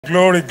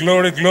Glory,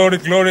 glory, glory,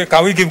 glory.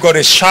 Can we give God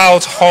a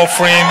shout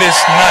offering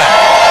this night?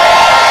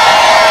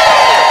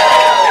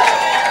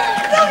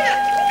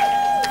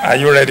 Are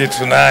you ready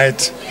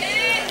tonight?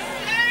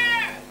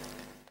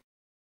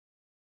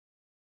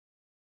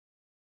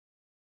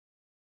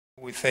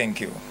 We thank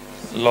you.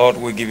 Lord,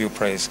 we give you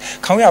praise.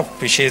 Can we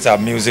appreciate our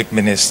music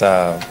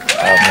minister?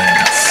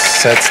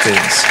 Set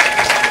things.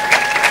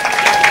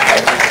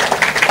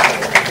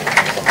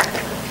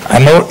 I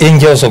know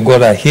angels of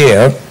God are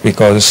here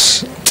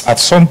because at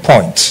some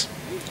point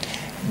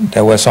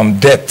there were some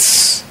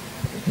depths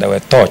that were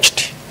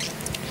touched,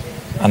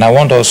 and I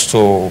want us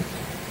to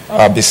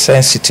be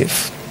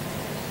sensitive.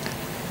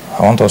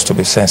 I want us to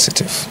be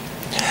sensitive.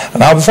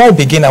 Now, before I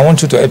begin, I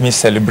want you to help me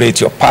celebrate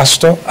your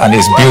pastor and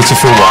his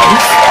beautiful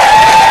wife.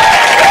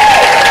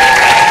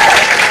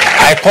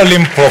 I call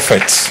him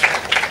prophet.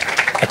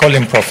 I call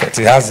him prophet.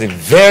 He has he's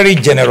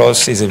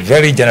a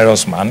very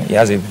generous man. He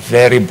has a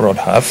very broad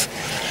heart.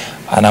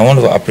 And I want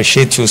to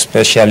appreciate you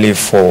especially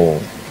for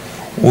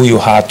who you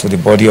are to the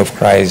body of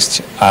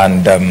Christ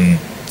and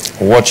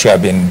what you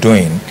have been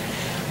doing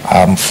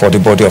for the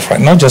body of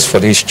Christ. Not just for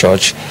this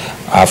church,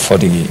 for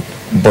the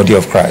body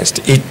of Christ.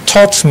 It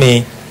taught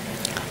me,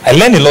 I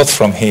learned a lot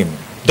from him.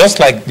 Just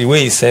like the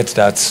way he said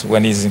that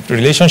when he's in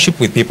relationship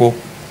with people,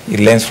 he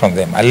learns from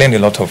them. I learned a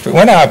lot of it.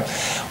 When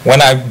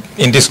I'm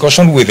in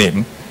discussion with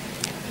him,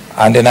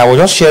 and then I was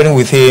just sharing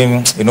with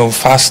him,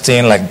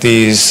 fasting like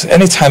this.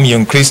 Anytime you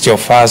increase your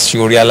fast,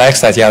 you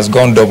realize that he has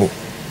gone double.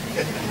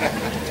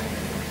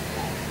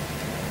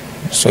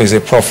 So he's a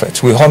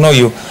prophet. We honor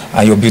you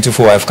and your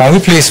beautiful wife. Can we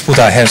please put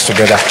our hands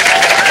together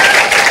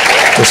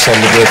to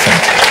celebrate him?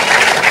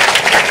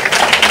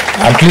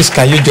 And please,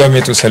 can you join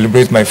me to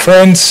celebrate my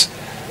friends,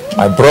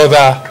 my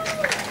brother,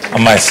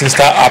 and my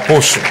sister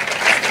Apostle?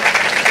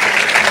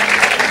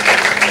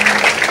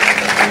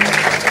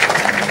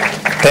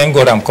 Thank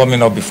God I'm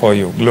coming up before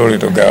you. Glory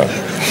to God.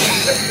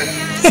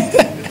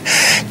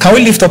 Can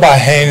we lift up our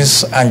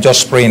hands and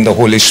just pray in the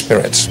Holy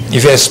Spirit?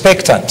 If you're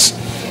expectant,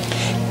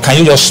 can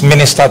you just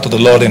minister to the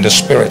Lord in the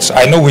Spirit?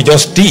 I know we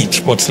just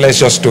did, but let's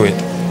just do it.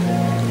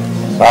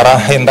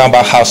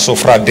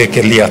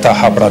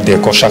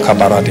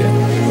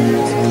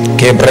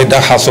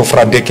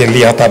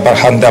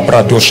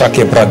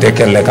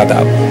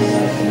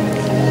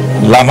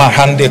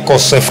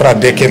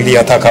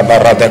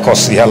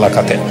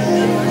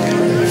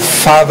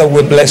 Father,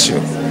 we bless you.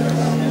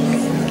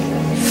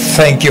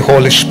 Thank you,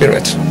 Holy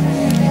Spirit.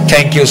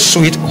 Thank you,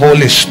 sweet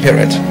Holy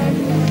Spirit.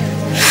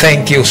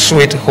 Thank you,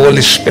 sweet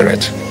Holy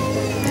Spirit.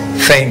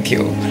 Thank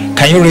you.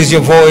 Can you raise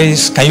your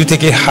voice? Can you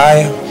take it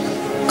higher?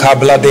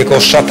 Kabla deko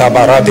shata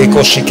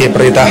baradeko shike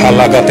breda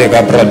halagate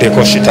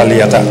gabradeko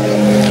shitaliata.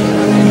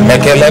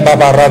 Mekele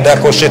babarada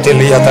ko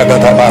shitaliata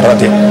gata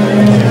barade.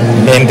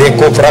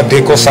 Mendeko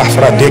bradeko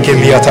safra deke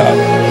liata.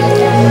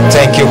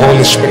 Thank you,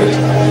 Holy Spirit.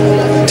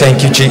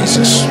 Thank you,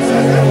 Jesus.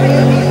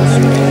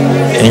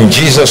 In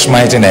Jesus'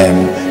 mighty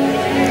name,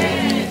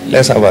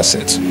 let's have a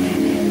seat.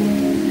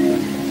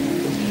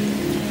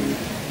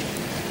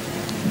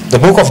 The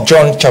book of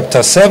John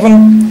chapter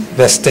 7,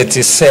 verse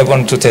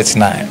 37 to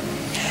 39.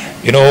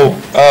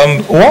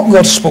 What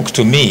God spoke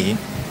to me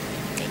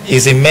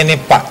is in many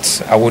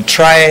parts. I will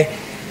try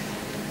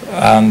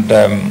and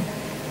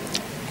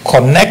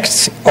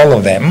connect all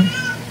of them.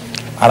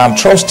 And I'm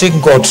trusting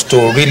God to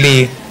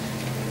really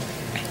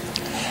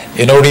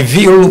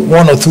reveal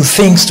one or two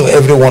things to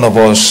every one of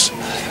us.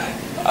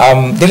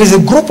 There is a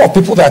group of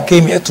people that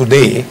came here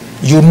today.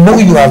 You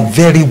are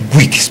very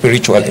weak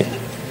spiritually.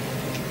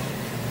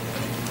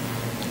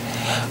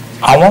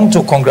 I want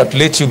to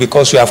congratulate you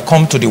because you have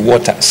come to the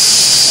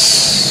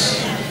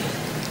waters.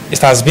 It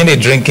has been a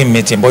drinking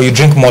meeting, but you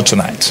drink more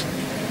tonight.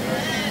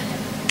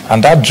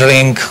 And that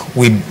drink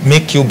will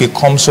make you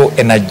become so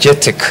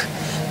energetic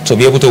to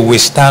be able to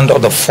withstand all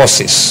the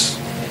forces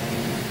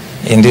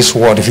in this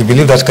world. If you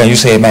believe that, can you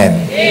say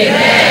amen?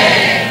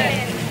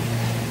 Amen.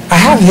 I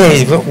have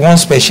here one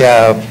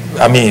special,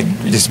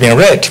 it's been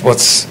read,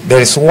 but there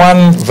is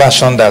one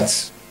version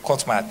that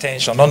caught my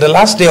attention. On the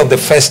last day of the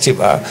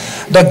festival,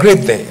 the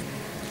great day,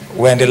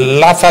 we're in the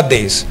latter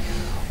days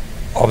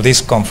of this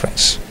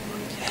conference.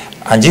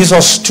 And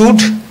Jesus stood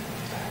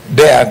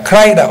there and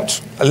cried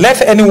out,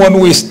 "Let anyone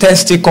who is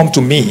thirsty come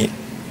to me,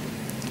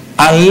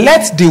 and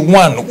let the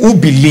one who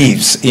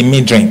believes in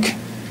me drink.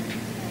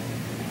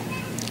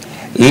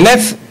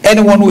 Let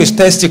anyone who is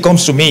thirsty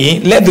comes to me,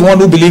 let the one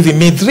who believes in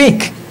me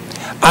drink.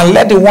 And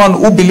let the one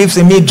who believes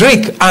in me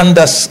drink. And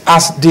as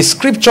the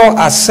scripture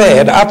has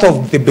said, out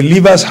of the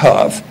believer's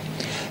heart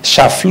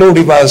shall flow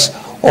rivers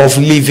of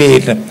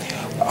living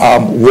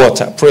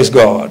water." Praise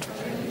God.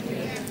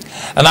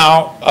 And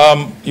now,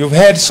 you've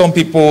heard some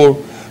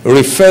people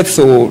refer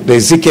to the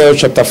Ezekiel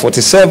chapter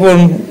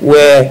 47,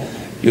 where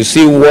you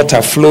see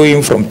water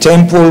flowing from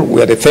temple,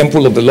 where the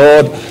temple of the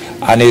Lord,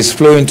 and is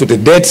flowing to the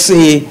Dead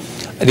Sea.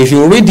 And if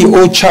you read the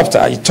old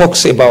chapter, it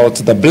talks about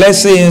the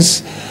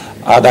blessings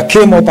that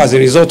came up as a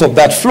result of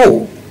that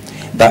flow,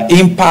 that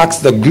impacts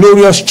the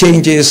glorious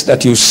changes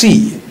that you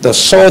see, the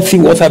salty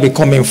water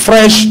becoming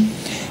fresh,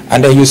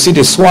 And then you see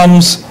the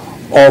swarms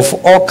of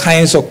all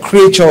kinds of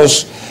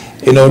creatures,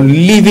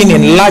 living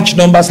in large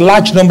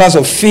numbers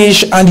of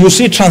fish, and you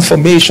see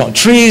transformation,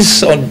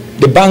 trees on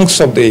the banks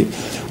of the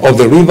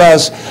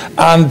rivers,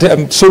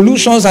 and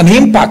solutions and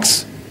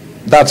impacts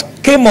that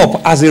came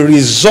up as a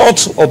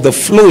result of the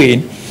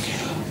flowing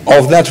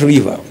of that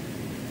river.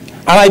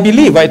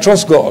 And I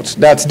trust God,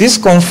 that this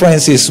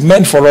conference is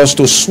meant for us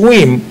to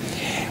swim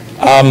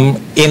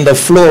in the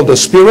flow of the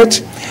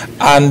Spirit,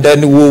 and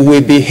then we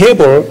will be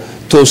able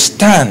to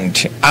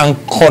stand and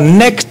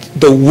connect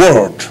the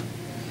word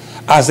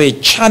as a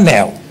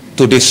channel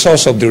to the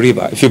source of the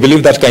river. If you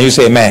believe that, can you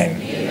say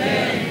amen?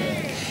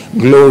 Amen.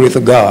 Glory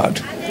to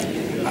God.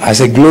 I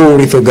say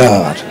glory to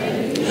God.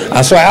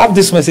 And so I have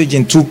this message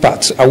in two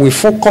parts. I will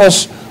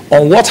focus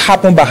on what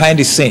happened behind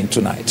the scene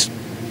tonight.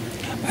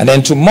 And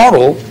then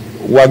tomorrow,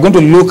 we're going to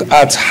look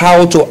at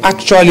how to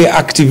actually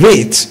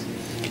activate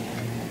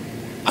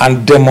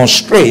and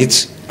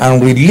demonstrate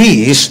and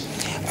release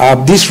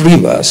these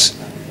rivers,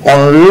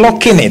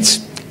 unlocking it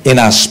in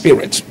our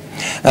spirit.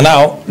 And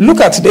now, look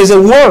at, there's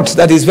a word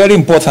that is very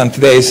important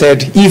there. He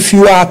said, if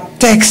you are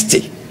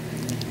thirsty,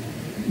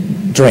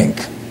 drink.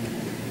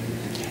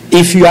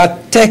 If you are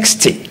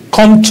thirsty,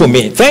 come to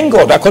me. Thank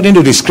God, according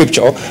to the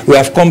scripture, we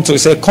have come to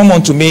say, come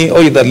unto me,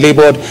 all you that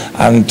labored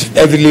and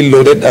heavily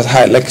loaded, that's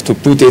how I like to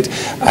put it.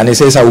 And he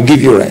says, I will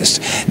give you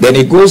rest. Then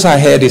he goes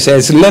ahead, he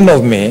says, learn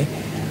of me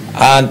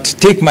and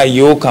take my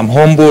yoke, I'm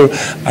humble,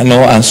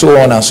 and so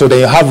on. And so then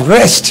you have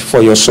rest for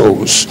your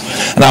souls.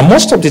 Now,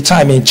 most of the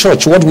time in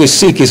church, what we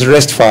seek is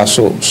rest for our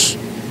souls.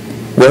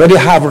 We already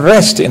have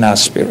rest in our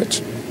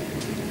spirit.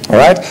 All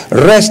right?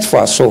 Rest for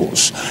our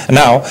souls.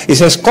 Now, he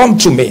says, come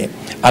to me.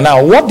 And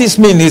now what this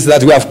means is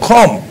that we have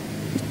come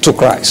to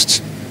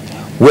Christ.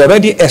 We're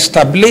already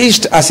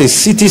established as a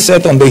city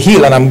set on the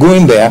hill, and I'm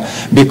going there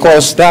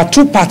because there are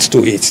two parts to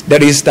it.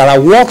 There are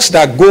works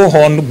that go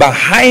on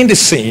behind the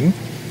scene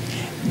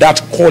that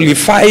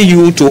qualify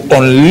you to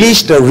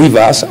unleash the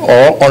rivers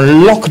or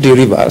unlock the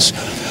rivers.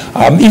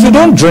 If you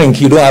don't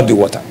drink, you don't have the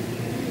water.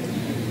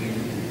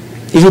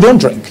 If you don't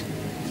drink,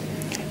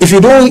 if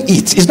you don't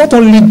eat, it's not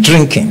only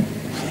drinking.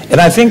 And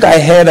I think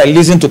I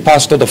listened to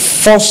Pastor the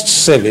first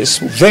service,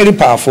 very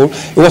powerful.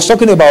 He was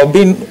talking about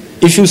being,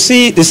 if you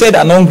see, they said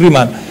an hungry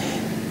man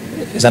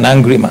is an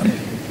angry man.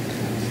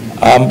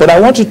 But I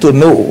want you to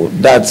know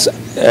that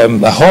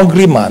a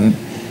hungry man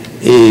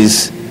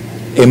is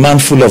a man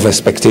full of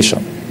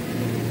expectation.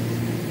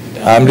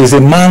 Is a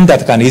man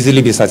that can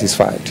easily be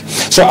satisfied.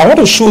 So I want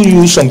to show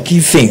you some key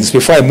things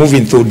before I move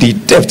into the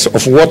depth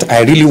of what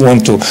I really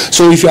want to.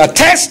 So if you are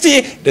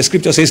thirsty, the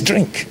scripture says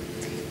drink.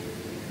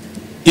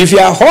 If you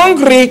are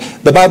hungry,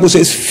 the Bible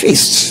says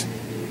feast.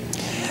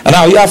 And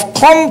now you have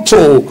come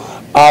to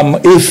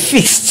a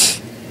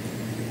feast.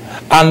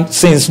 And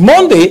since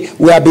Monday,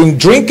 we have been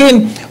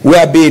drinking, we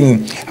have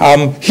been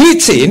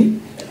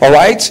eating, all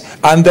right?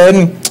 And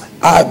then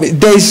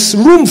there's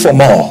room for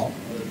more.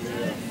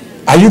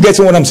 Are you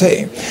getting what I'm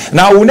saying?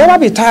 Now, we'll never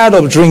be tired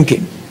of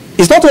drinking.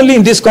 It's not only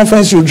in this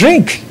conference you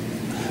drink.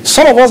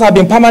 Some of us have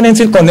been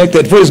permanently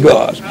connected, praise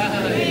God.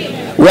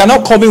 We are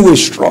not coming with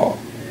straw.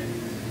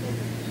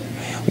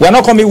 We are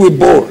not coming with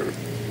bowl.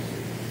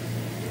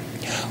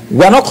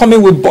 We are not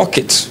coming with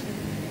buckets.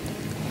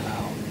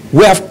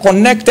 We have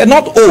connected,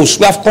 not hose,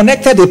 we have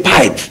connected a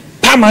pipe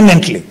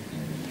permanently.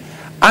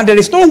 And there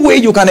is no way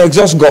you can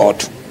exhaust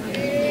God.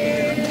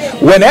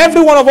 When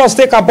every one of us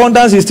take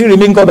abundance, he still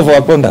remains God of our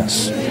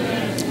abundance.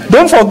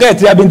 Don't forget,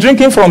 we have been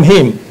drinking from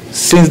him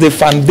since the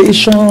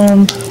foundation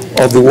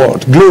of the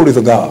world. Glory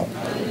to God.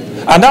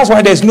 And that's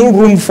why there's no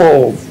room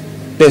for,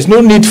 there's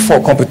no need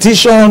for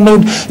competition.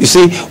 You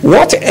see,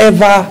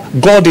 whatever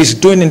God is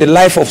doing in the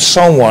life of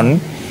someone,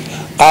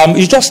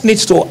 you just need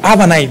to have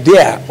an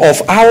idea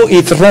of how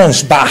it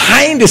runs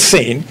behind the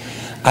scene,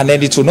 and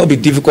then it will not be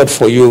difficult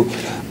for you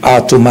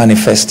to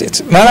manifest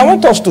it. Now, I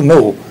want us to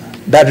know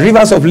that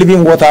rivers of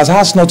living waters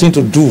has nothing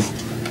to do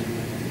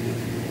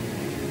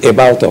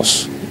about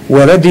us.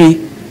 We're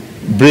already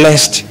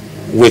blessed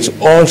with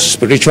all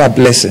spiritual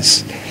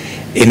blessings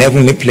in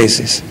heavenly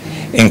places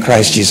in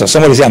Christ Jesus.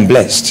 Somebody say, I'm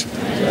blessed.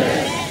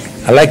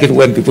 I like it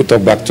when people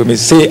talk back to me.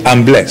 Say,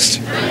 I'm blessed.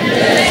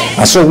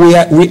 And so we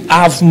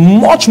have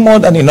much more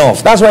than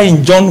enough. That's why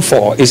in John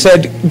 4, he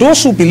said,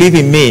 those who believe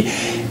in me,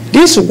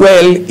 this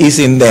well is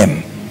in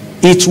them.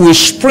 It will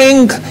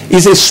spring,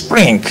 is a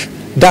spring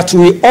that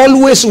will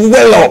always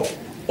well up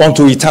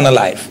unto eternal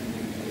life.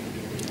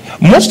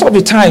 Most of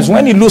the times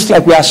when it looks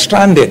like we are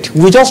stranded,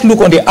 we just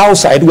look on the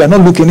outside, we are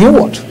not looking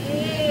inward.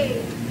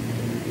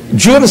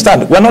 Do you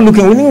understand? We are not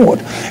looking inward.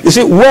 You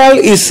see, well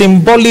is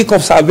symbolic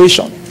of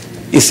salvation.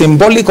 It's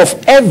symbolic of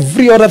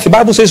every other thing. The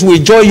Bible says,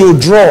 with joy you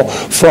draw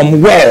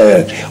from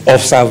well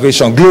of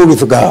salvation. Glory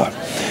to God.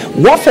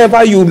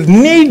 Whatever you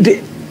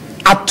need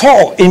at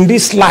all in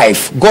this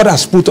life, God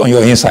has put on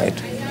your inside.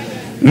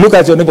 Look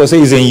at your neighbor, say,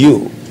 it's in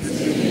you.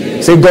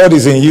 Say, God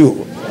is in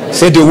you.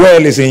 Say, the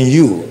well is in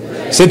you.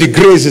 Say the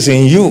grace is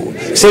in you.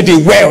 Say the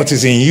wealth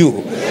is in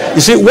you.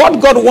 You see,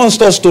 what God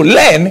wants us to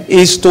learn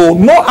is to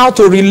know how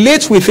to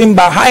relate with him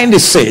behind the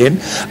scene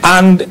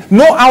and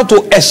know how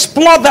to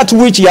explore that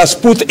which he has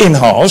put in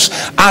us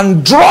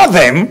and draw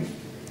them,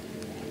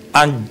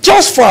 and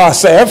just for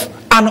ourselves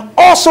and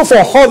also for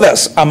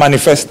others, and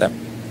manifest them.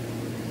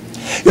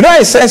 You know,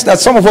 I sense that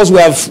some of us, we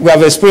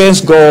have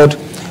experienced God,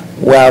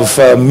 we have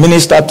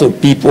ministered to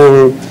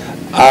people,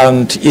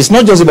 and it's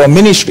not just about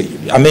ministry.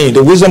 I mean,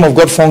 the wisdom of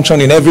God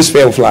functions in every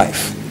sphere of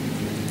life.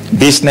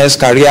 Business,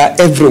 career,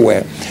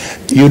 everywhere.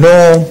 You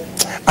know,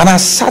 and at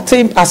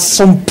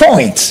some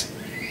point,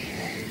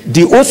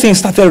 the whole thing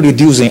started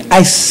reducing.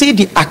 I see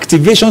the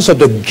activations of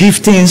the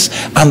giftings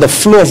and the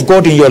flow of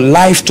God in your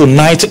life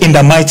tonight in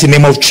the mighty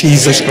name of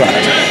Jesus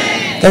Christ.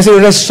 There's a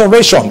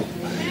restoration,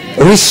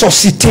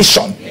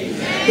 resuscitation,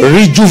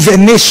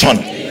 rejuvenation.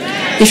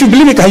 If you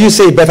believe it, can you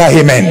say better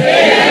amen?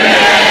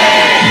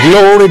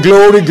 Glory,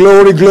 glory,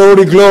 glory,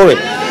 glory, glory.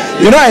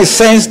 You know, I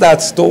sense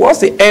that towards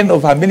the end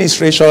of our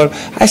administration,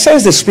 I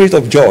sense the spirit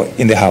of joy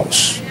in the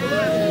house.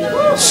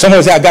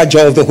 Someone say, I got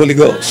joy of the Holy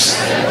Ghost.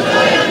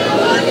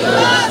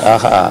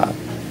 Aha.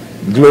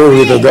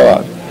 Glory to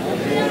God.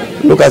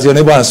 Look at your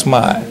neighbor and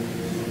smile.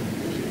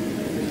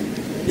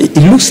 It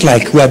looks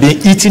like we have been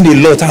eating a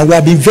lot and we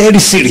have been very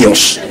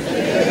serious.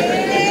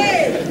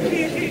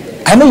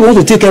 I know you want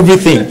to take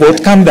everything,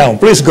 but calm down.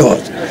 Praise God.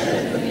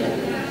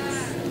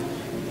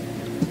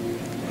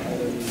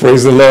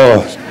 Praise the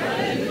Lord.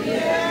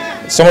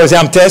 Somebody say,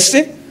 I'm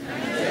thirsty.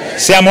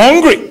 Say, I'm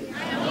hungry.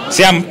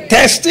 Say, I'm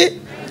thirsty.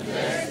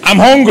 I'm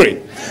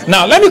hungry.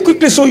 Now, let me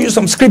quickly show you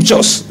some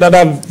scriptures that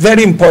are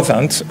very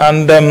important.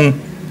 And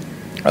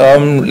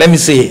let me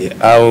see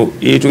how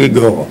it will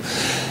go.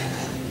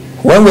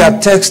 When we are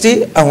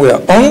thirsty and we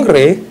are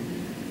hungry,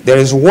 there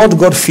is what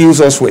God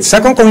fills us with.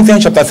 2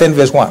 Corinthians chapter 10,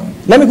 verse 1.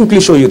 Let me quickly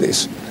show you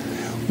this.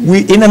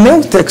 In the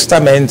New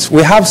Testament,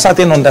 we have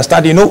certain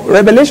understanding. You know,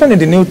 revelation in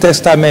the New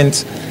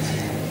Testament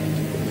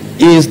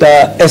is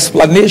the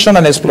explanation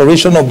and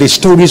exploration of the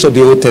stories of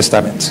the Old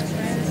Testament.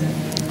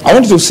 I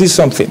want you to see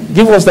something.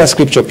 Give us that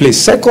scripture,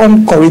 please. 2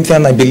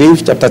 Corinthians, I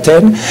believe, chapter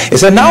 10. It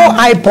said, now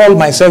I, Paul,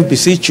 myself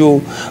beseech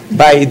you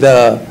by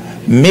the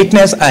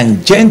meekness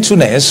and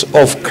gentleness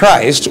of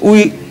Christ, who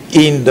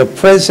in the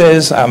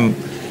presence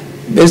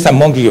based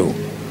among you.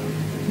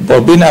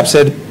 But being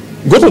upset,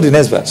 go to the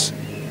next verse.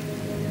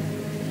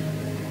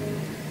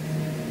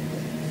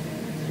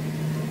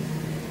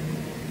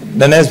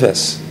 The next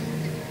verse.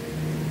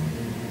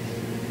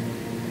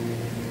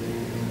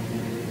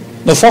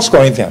 No, 1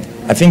 Corinthians.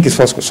 I think it's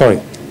 1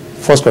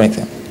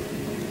 Corinthians.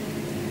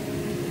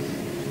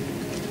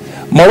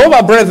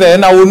 Moreover,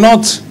 brethren, I will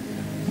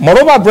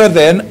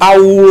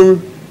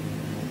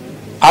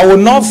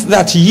not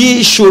that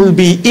ye should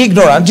be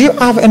ignorant. Do you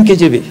have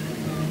NKJV?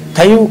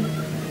 Can you?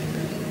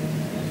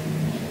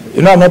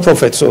 You know, I'm not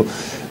prophet, so.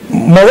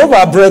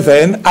 Moreover,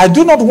 brethren, I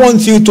do not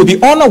want you to be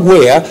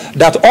unaware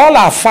that all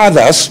our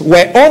fathers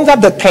were under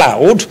the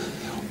cloud,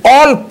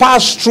 all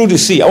passed through the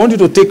sea. I want you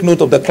to take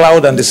note of the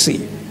cloud and the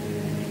sea.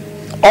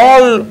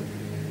 All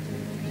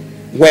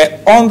were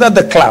under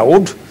the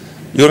cloud.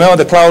 You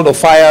remember the cloud of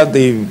fire,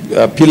 the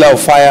pillar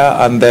of fire,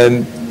 and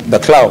then the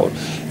cloud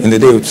in the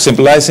day,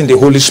 symbolizing the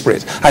Holy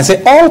Spirit. I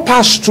say all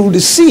passed through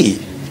the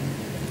sea.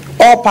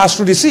 All passed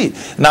through the sea.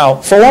 Now,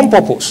 for one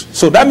purpose.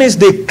 So that means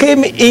they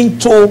came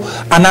into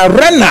an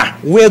arena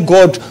where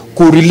God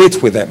could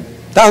relate with them.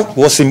 That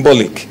was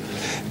symbolic.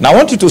 Now, I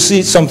want you to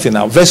see something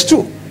now. Verse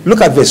 2.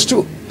 Look at verse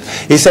 2.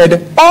 He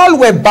said, all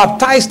were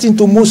baptized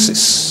into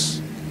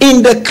Moses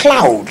in the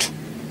cloud.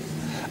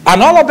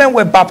 And all of them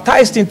were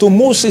baptized into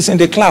Moses in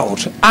the cloud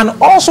and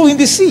also in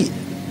the sea.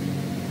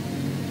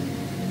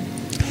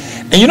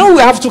 And you know, we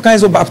have two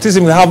kinds of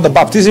baptism. We have the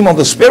baptism of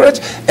the Spirit,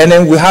 and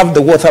then we have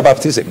the water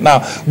baptism. Now,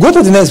 go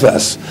to the next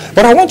verse.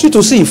 But I want you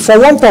to see, for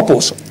one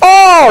purpose,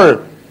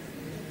 all,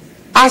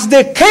 as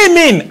they came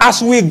in,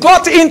 as we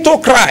got into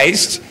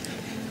Christ,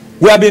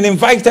 we have been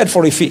invited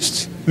for a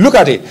feast. Look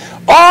at it.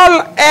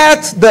 All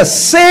ate the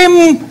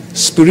same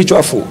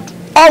spiritual food.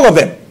 All of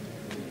them.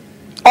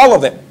 All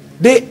of them.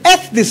 They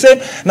ate the same.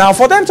 Now,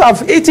 for them to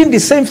have eaten the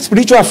same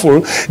spiritual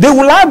food, they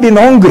will have been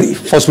hungry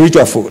for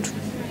spiritual food.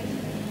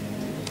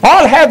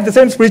 All have the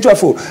same spiritual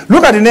food.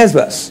 Look at the next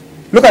verse.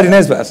 Look at the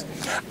next verse.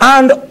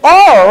 And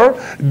all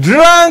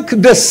drank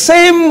the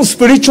same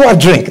spiritual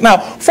drink. Now,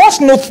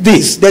 first note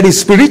this. There is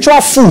spiritual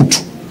food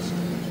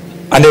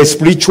and there is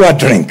spiritual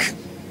drink.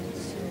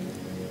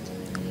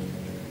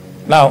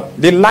 Now,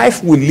 the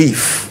life we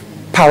live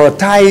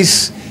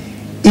prioritize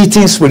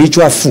eating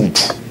spiritual food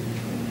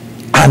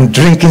and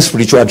drinking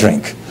spiritual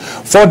drink.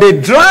 For they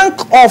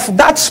drank of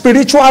that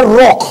spiritual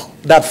rock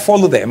that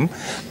followed them,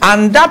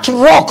 and that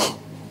rock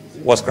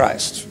was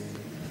Christ.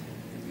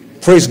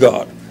 Praise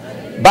God.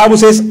 Bible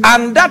says,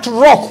 and that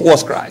rock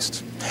was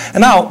Christ.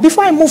 And now,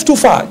 before I move too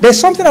far, there's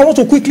something I want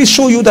to quickly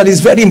show you that is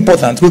very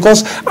important,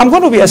 because I'm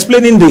going to be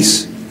explaining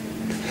this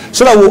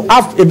so that we'll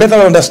have a better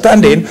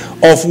understanding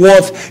of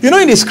what, you know,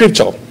 in the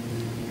scripture,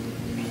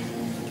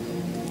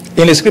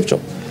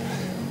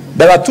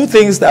 there are two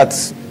things that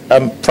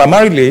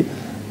primarily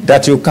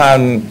that you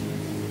can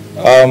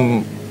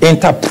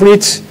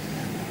interpret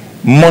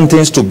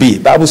mountains to be.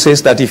 Bible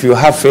says that if you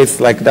have faith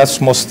like that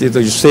small state,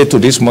 you say to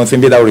this mountain,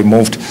 be thou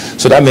removed.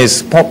 So that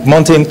means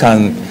mountain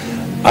can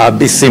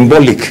be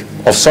symbolic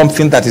of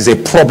something that is a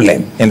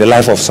problem in the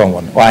life of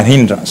someone or an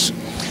hindrance.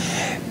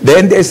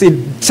 Then there's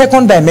a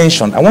second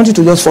dimension. I want you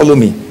to just follow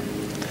me.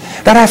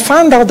 That I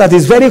found out that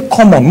is very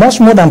common, much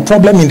more than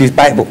problem in the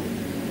Bible.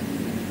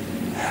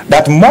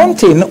 That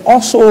mountain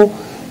also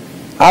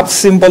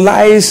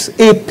symbolize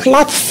a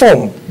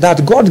platform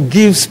that God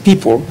gives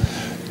people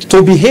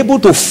to be able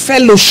to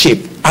fellowship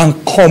and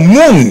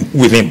commune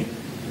with him.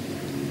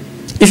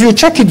 If you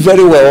check it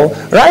very well,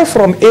 right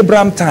from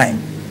Abraham's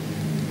time,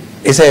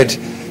 he said,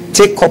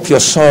 take up your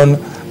son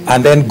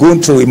and then go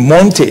to a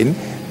mountain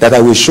that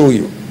I will show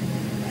you.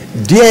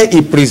 There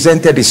he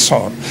presented his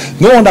son.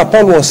 No wonder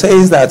Paul was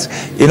saying that,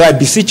 I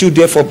beseech you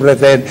therefore,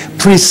 brethren,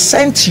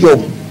 present your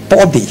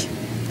body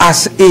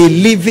as a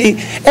living.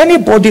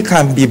 Anybody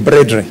can be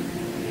brethren.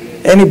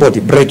 Anybody,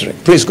 brethren.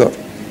 Praise God.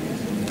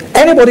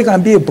 Anybody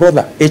can be a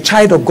brother, a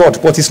child of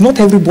God, but it's not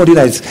everybody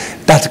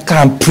that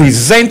can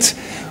present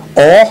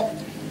or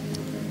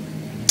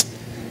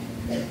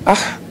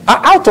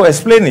how to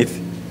explain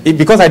it,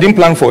 because I didn't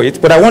plan for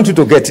it, but I want you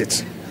to get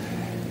it.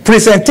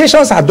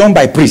 Presentations are done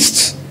by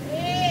priests.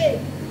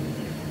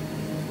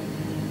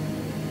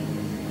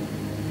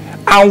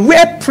 And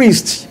where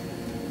priests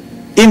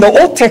in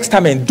the Old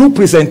Testament do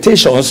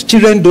presentations,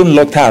 children don't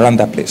loiter around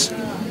that place.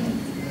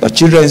 But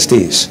children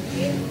stays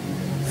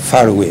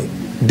far away.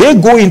 They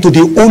go into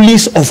the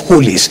holiest of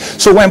holies.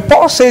 So when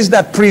Paul says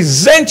that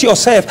present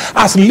yourself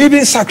as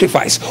living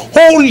sacrifice,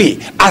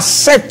 holy,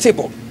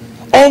 acceptable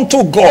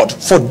unto God,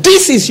 for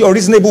this is your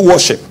reasonable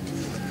worship.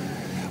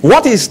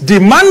 What is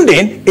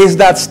demanding is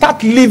that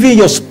start living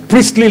your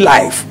priestly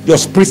life, your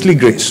priestly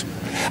grace.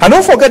 And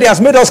don't forget, he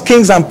has made us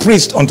kings and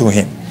priests unto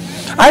him.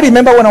 I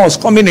remember when I was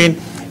coming in,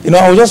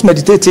 I was just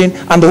meditating,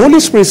 and the Holy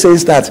Spirit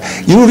says that,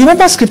 you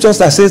remember scriptures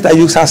that says that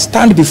you shall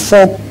stand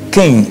before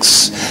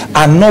kings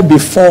and not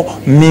before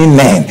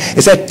men.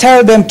 He said,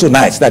 tell them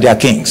tonight that they are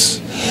kings.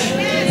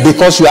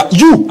 Because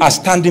you are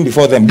standing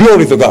before them.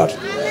 Glory to God.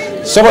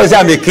 Somebody say,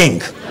 I'm a king.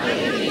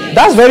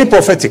 That's very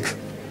prophetic.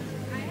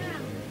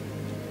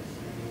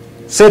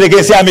 Say it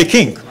again, say, I'm a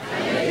king.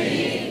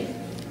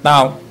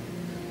 Now,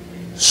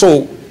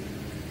 so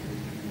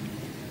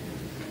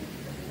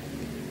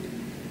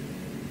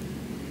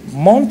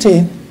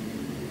mountain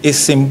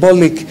is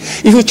symbolic.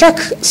 If you check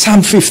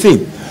Psalm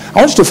 15, I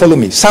want you to follow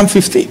me. Psalm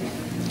 15.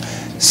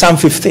 Psalm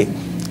 15.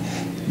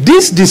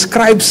 This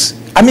describes,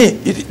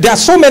 there are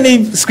so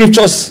many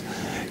scriptures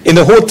in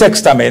the Old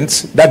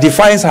Testament that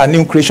defines our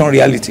new creation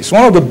realities.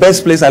 One of the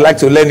best places I like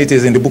to learn it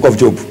is in the book of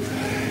Job.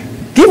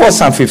 Give us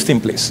Psalm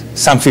 15, please.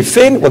 Psalm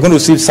 15, we're going to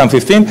see Psalm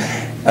 15,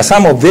 a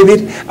Psalm of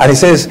David, and it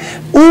says,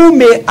 who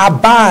may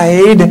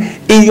abide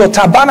in your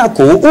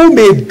tabernacle, who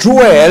may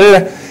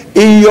dwell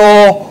in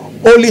your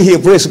holy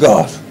hill, praise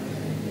God.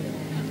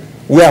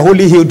 We are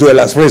holy hill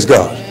dwellers, praise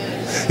God.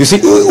 You see,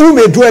 who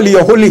may dwell in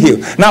your holy hill.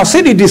 Now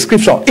see the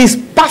description. It's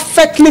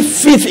perfectly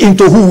fit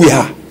into who we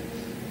are.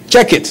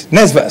 Check it.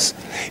 Next verse.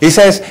 It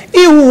says,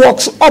 he who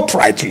walks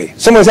uprightly.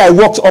 Somebody say, I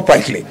walks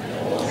uprightly.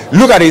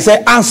 Look at it. It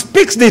says, and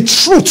speaks the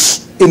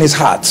truth in his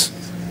heart.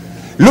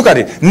 Look at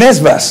it. Next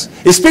verse.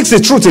 He speaks the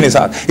truth in his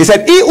heart. He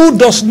said, he who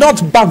does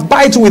not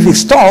backbite with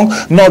his tongue,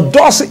 nor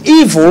does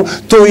evil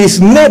to his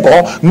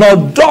neighbor, nor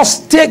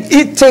does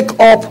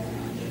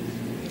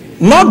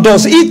nor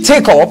does he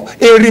take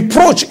up a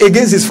reproach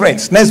against his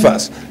friends. Next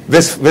verse.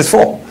 Verse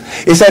 4.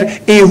 He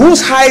said, he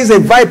whose eyes a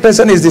vile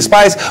person is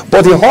despised,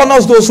 but he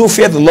honors those who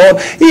fear the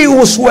Lord. He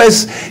who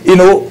swears,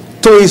 to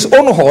his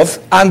own oath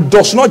and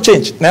does not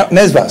change. Now,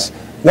 next verse.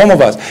 One more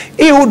verse.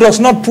 He who does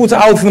not put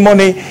out the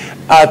money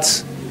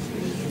at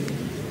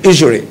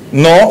usury,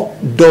 nor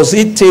does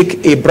he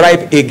take a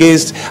bribe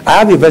against. I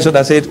have a version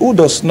that said, who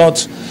does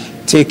not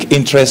take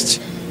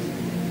interest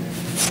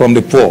from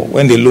the poor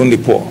when they loan the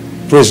poor.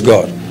 Praise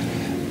God.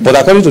 But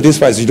according to this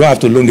price, you don't have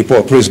to loan the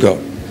poor. Praise God.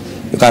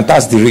 You can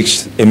tax the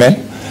rich.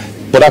 Amen.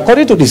 But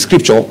according to the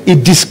scripture,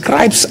 it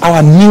describes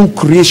our new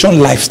creation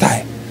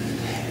lifestyle.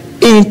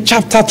 In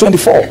chapter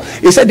 24,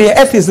 it said, the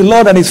earth is the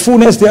Lord and its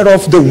fullness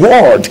thereof, the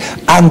world,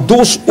 and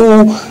those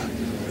who,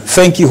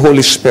 thank you,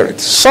 Holy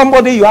Spirit.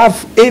 Somebody, you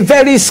have a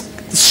very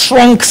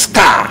strong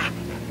scar.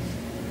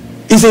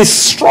 It's a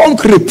strong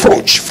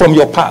reproach from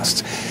your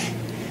past.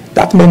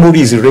 That memory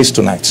is erased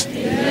tonight.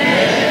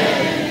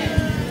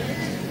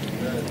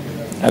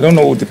 I don't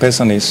know who the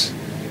person is,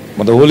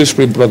 but the Holy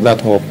Spirit brought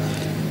that up.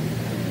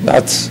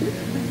 That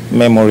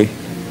memory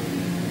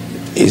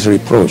is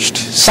reproached.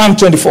 Psalm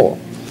 24.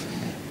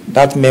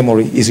 That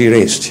memory is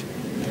erased.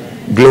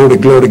 Glory,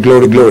 glory,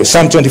 glory, glory.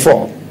 Psalm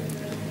 24.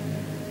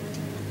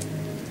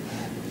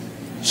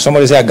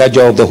 Somebody say, I got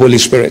joy of the Holy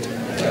Spirit.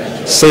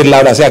 Say it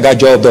louder. Say, I got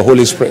joy of the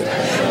Holy Spirit.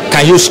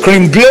 Can you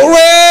scream glory?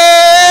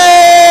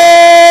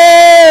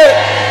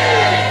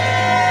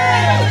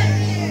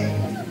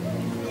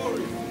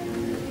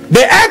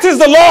 The earth is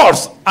the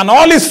Lord's, and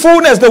all his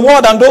fullness the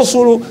world, and those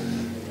who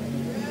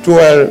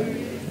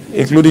 12,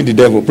 including the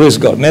devil. Praise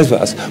God. Next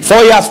verse. For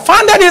he has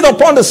founded it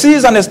upon the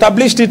seas and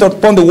established it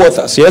upon the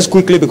waters. Yes,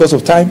 quickly because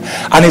of time.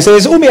 And he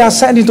says, who may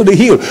ascend into the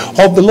hill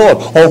of the Lord,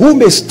 or who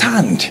may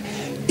stand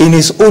in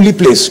his holy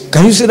place?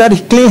 Can you see that?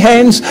 Clean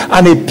hands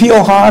and a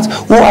pure heart,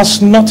 who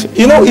has not,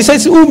 you know, he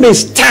says, who may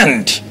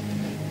stand.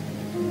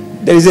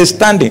 There is a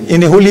standing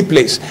in a holy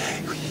place.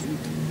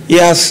 He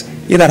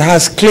that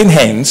has clean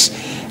hands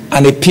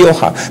and a pure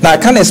heart. Now, I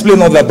can't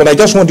explain all that, but I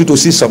just want you to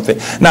see something.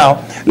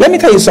 Now, let me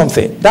tell you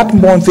something. That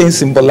mountain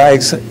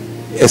symbolizes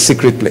a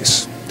secret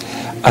place.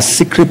 A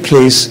secret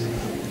place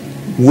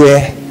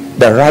where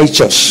the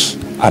righteous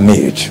are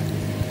made.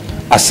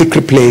 A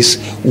secret place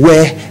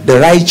where the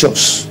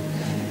righteous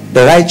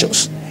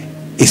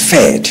is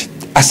fed.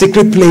 A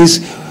secret place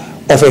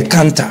of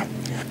encounter.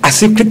 A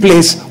secret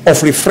place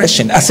of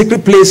refreshing. A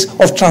secret place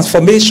of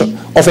transformation,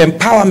 of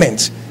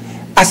empowerment.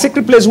 A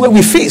secret place where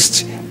we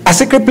feast. A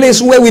secret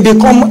place where we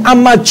become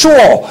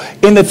mature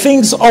in the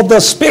things of the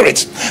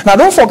Spirit. Now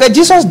don't forget,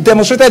 Jesus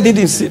demonstrated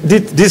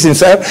this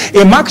himself.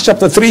 In Mark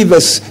chapter 3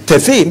 verse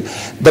 13,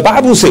 the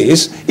Bible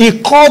says,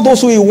 he called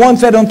those who he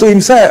wanted unto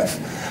himself.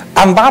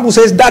 And the Bible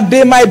says that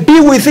they might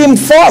be with him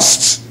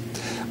first.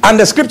 And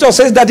the scripture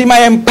says that he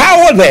might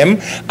empower them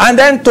and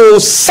then to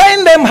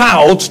send them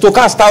out to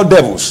cast out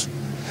devils.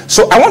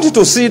 So I want you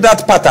to see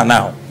that pattern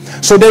now.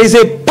 So there is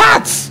a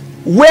path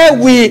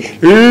where we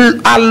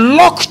are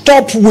locked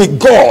up with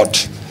God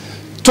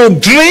to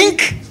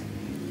drink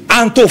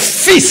and to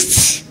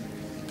feast.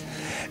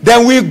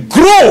 Then we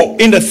grow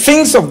in the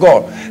things of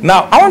God.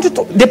 Now, I want you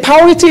to, the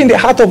priority in the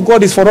heart of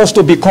God is for us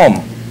to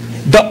become.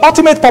 The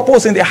ultimate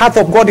purpose in the heart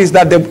of God is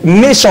that the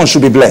nation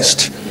should be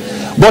blessed.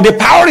 But the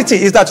priority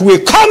is that we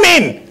come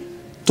in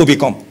to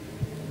become.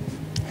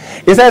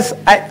 It says,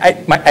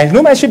 I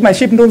know my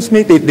sheep knows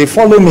me, they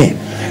follow me.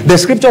 The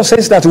scripture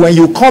says that when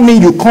you come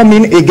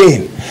in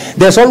again.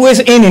 There's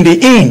always in the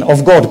inn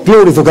of God.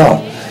 Glory to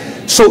God.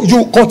 So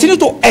you continue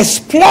to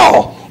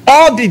explore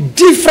all the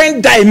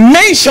different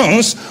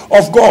dimensions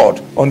of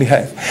God on the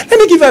earth. Let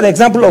me give you an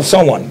example of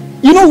someone.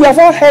 You know, we have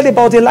all heard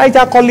about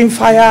Elijah calling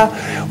fire.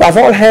 We have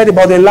all heard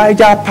about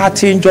Elijah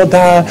parting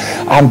Jordan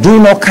and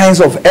doing all kinds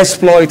of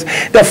exploits.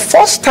 The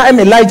first time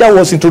Elijah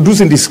was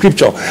introduced in the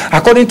scripture,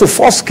 according to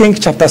 1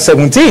 Kings chapter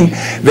 17,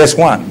 verse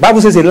 1,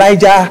 Bible says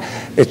Elijah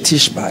a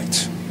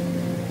Tishbite.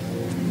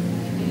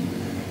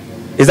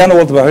 Is that not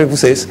what the Bible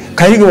says?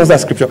 Can you give us that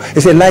scripture?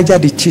 It's Elijah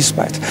the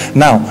Tishbite.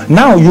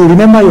 Now you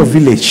remember your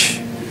village.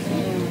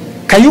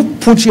 Can you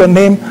put your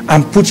name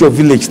and put your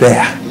village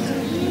there?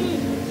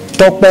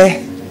 Tope.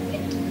 I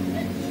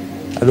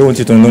don't want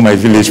you to know my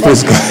village.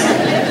 Praise God.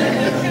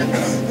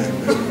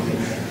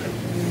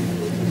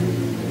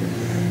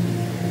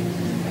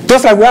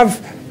 Just like we have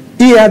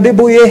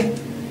Adeboye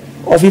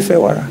of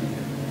Ifewara.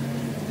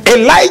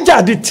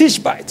 Elijah the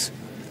Tishbite.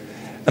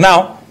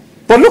 Now,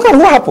 but look at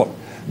what happened.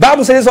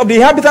 Bible says of the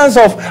inhabitants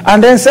of,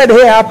 and then said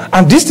here,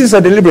 and these things are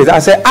deliberate. I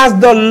say, as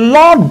the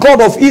Lord God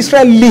of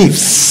Israel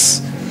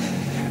lives,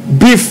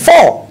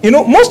 before, you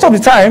know, most of the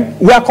time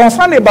we are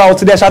concerned about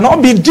there shall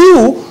not be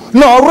dew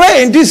nor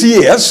rain these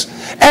years,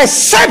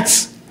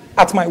 except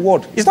at my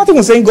word. It's not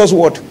even saying God's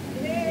word.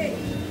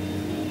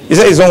 He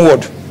said his own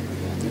word.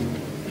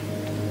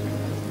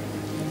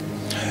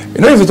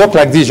 You know, if you talk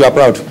like this, you are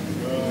proud.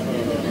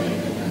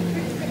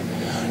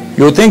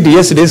 You think the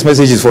yesterday's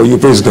message is for you.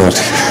 Praise God.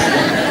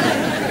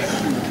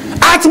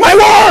 At my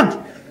word.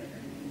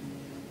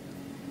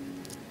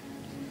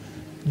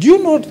 Do you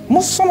know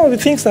some of the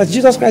things that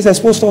Jesus Christ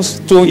exposed us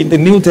to in the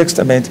New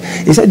Testament?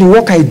 He said, the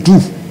work I do,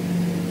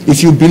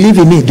 if you believe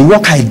in me, the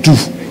work I do,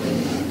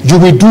 you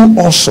will do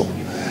also.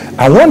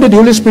 And one day the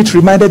Holy Spirit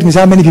reminded me,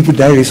 how many people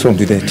did I raise from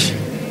the dead?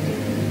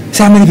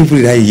 Say, how many people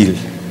did I heal?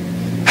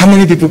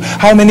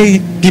 How many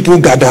people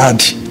gathered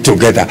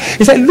together?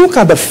 He said, look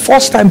at the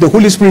first time the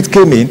Holy Spirit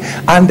came in,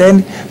 and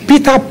then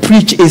Peter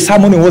preached a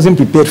sermon he wasn't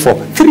prepared for.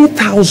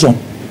 3,000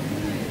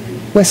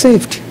 were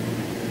saved.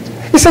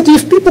 He said,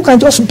 if people can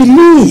just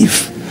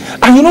believe.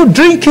 And you know,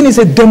 drinking is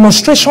a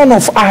demonstration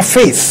of our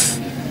faith.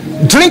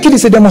 Drinking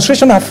is a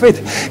demonstration of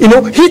faith. You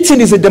know,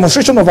 eating is a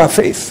demonstration of our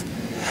faith.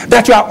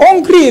 That you are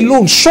hungry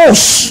alone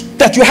shows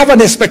that you have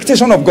an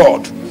expectation of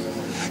God.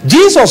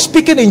 Jesus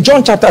speaking in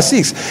John chapter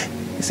 6,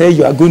 he said,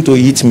 you are going to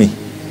eat me.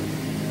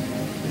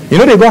 You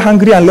know, they got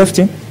hungry and left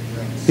him.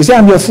 He said,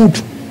 I'm your food.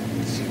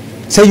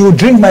 He said, you will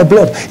drink my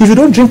blood. If you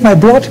don't drink my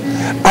blood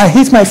and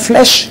eat my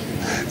flesh,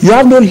 you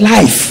have no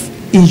life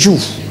in you.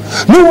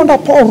 No wonder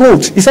Paul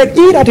wrote, he said,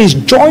 he that is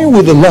joined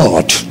with the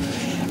Lord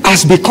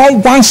has become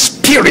one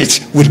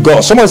spirit with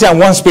God. Somebody say, I'm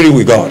one spirit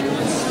with God.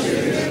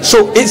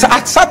 So it's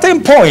at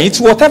certain points,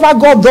 whatever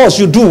God does,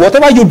 you do.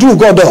 Whatever you do,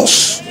 God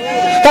does.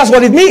 That's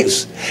what it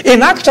means.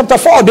 In Acts chapter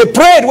 4, they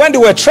prayed when they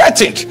were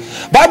threatened.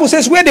 Bible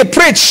says where they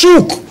prayed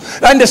shook,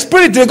 and the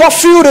spirit, they got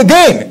filled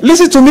again.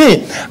 Listen to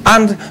me.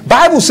 And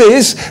Bible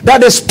says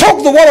that they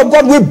spoke the word of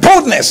God with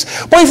boldness.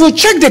 But if you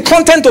check the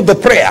content of the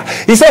prayer,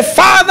 he said,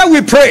 Father,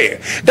 we pray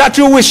that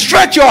you will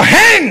stretch your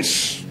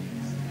hands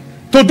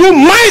to do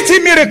mighty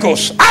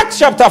miracles. Acts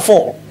chapter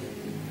 4.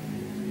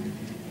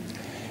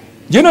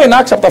 You know, in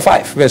Acts chapter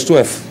 5, verse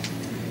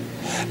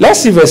 12. Let's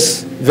see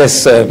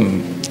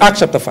Acts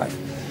chapter 5.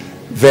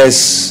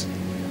 Verse,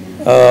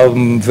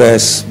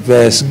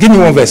 give me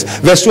one verse.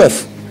 Verse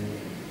 12.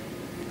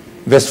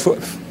 Verse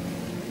 12.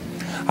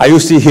 Are you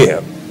still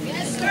here?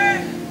 Yes,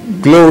 sir.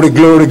 Glory,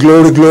 glory,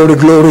 glory, glory,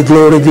 glory,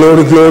 glory,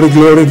 glory, glory,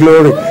 glory,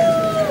 glory.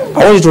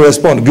 I want you to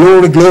respond.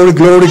 Glory, glory,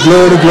 glory,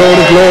 glory,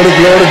 glory, glory,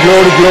 glory,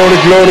 glory, glory,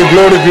 glory,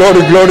 glory,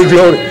 glory, glory,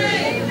 glory.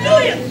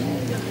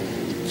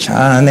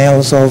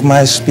 Channels of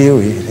my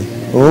spirit,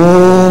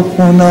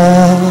 open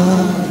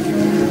up.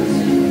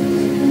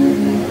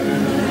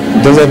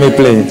 Just let me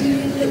play it.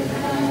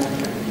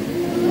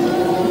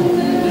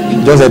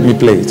 Just let me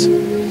play it.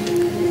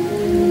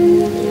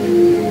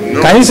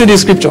 Can you see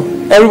this scripture?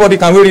 Everybody,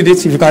 can we read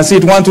it? If you can see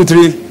it, 1, 2,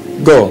 3,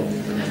 go.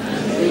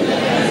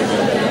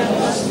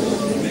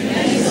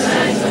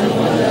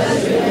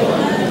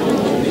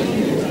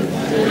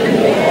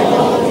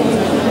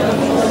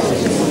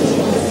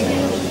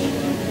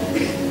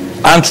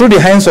 And through the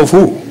hands of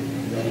who?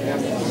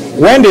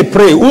 When they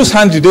pray, whose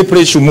hand did they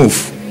pray should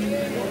move?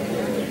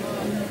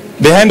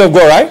 The hand of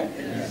God, right?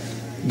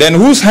 Then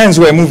whose hands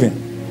were moving?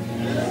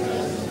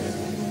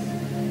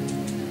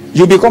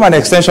 You become an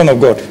extension of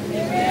God.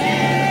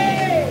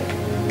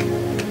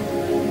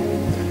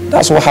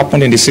 That's what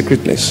happened in the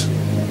secret place.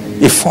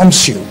 It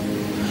forms you.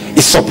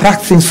 It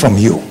subtracts things from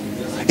you.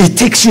 It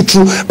takes you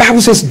through.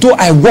 Bible says, though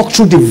I walk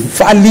through the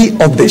valley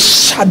of the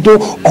shadow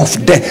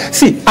of death.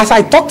 See, as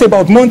I talked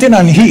about mountain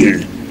and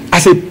hill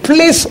as a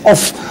place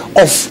of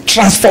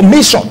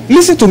transformation,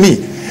 listen to me.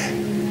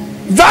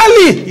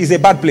 Valley is a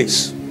bad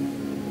place.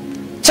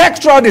 Check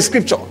throughout the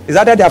scripture. Is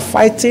that they are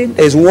fighting?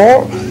 There's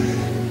war.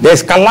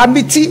 There's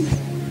calamity.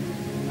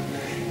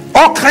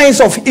 All kinds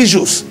of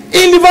issues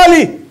in the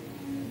valley.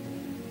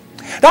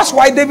 That's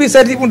why David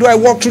said, even though I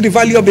walk through the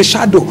valley of the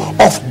shadow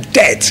of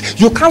death,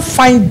 you can't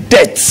find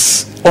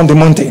death on the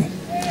mountain.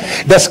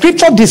 The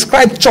scripture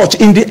describes church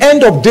in the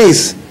end of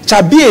days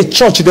shall be a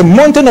church. The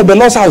mountain of the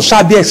Lord's house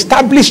shall be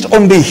established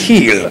on the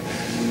hill.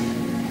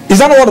 Is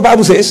that not what the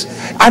Bible says?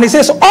 And it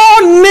says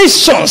all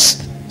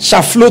nations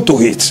shall flow to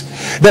it.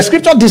 The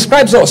scripture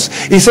describes us.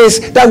 It says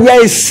that we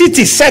are a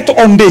city set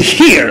on the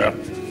hill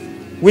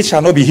which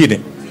shall not be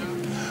hidden.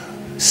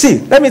 See,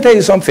 let me tell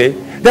you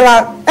something. There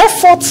are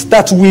efforts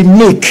that we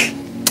make,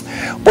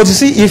 but you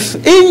see, if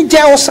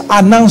angels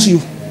announce you,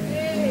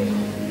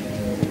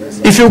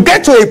 if you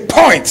get to a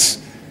point,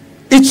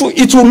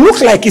 it will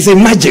look like it's a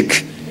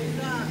magic.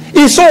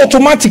 It's so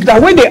automatic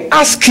that when they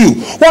ask you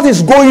what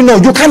is going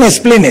on, you can't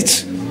explain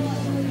it.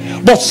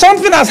 But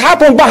something has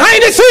happened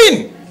behind the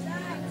scene.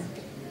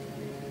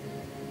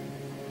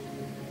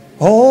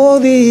 Oh,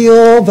 the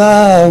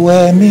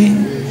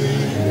overwhelming,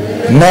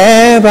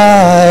 never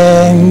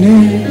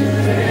ending.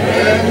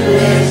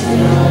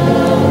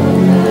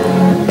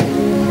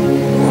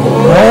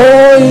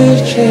 Oh, he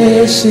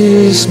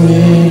chases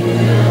me,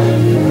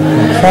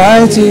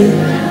 fighting.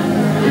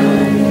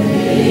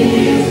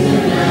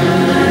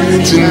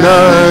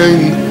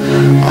 Tonight,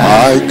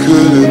 I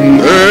couldn't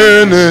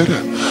earn it.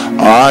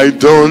 I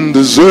don't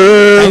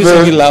deserve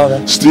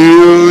it.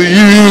 Still,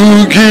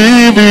 you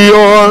give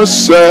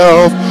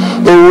yourself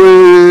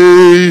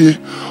away.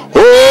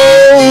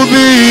 Oh,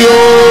 the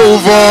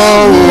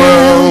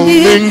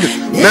overwhelming,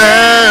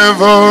 never-ending,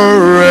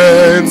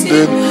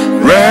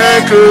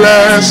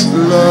 reckless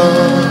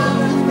love.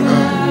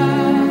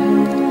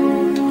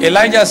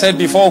 Elijah said,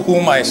 before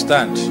whom I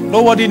stand.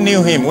 Nobody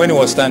knew him when he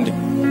was standing.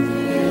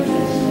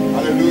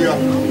 Hallelujah.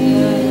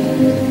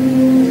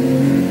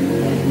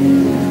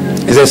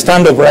 It's a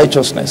stand of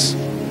righteousness.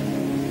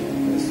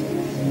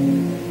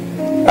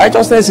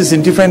 Righteousness is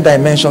in different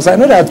dimensions. I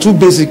know there are two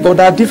basic, but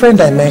there are different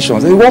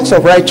dimensions. The works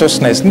of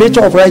righteousness,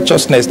 nature of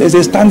righteousness. There's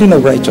a standing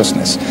of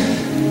righteousness.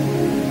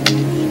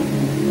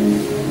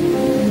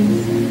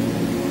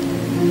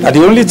 And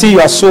the only thing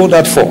you are sold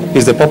out for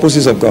is the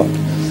purposes of God.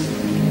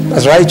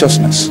 That's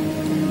righteousness.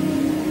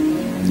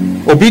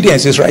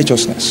 Obedience is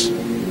righteousness.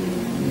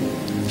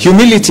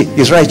 Humility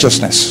is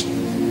righteousness.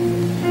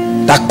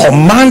 That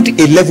command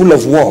a level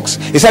of works.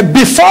 He said,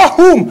 before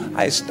whom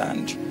I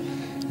stand,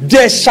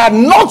 there shall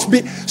not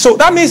be. So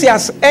that means he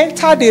has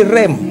entered the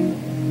realm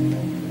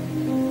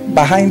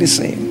behind the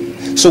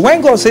scene. So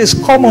when God says,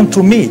 come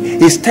unto me,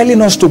 he's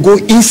telling us to go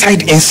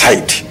inside.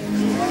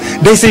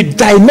 There's a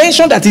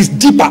dimension that is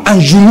deeper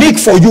and unique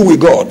for you with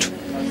God.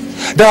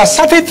 There are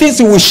certain things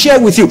he will share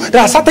with you.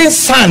 There are certain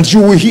sounds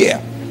you will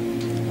hear.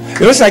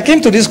 You know, so I came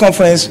to this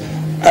conference.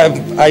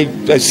 I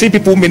see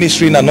people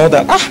ministering and all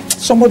that.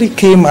 Somebody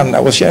came and I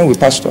was sharing with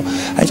Pastor.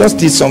 I just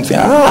did something.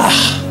 I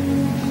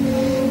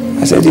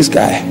said, this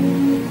guy,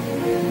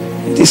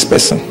 this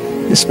person.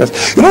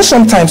 You know,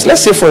 sometimes,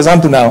 let's say for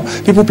example now,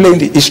 people playing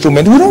the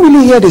instrument, we don't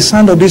really hear the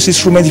sound of this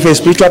instrument if you're a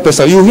spiritual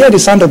person. You hear the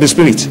sound of the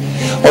spirit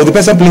or the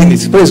person playing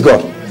it. Praise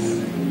God.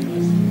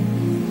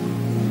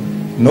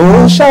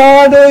 No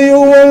shadow you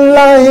will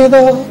lie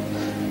though.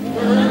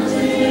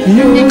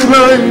 You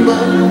climb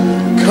up,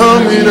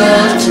 coming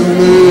after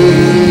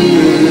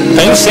me.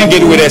 Can you sing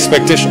it with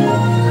expectation?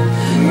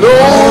 No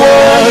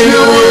one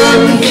you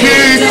wouldn't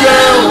keep.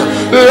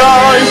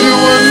 lies you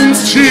wouldn't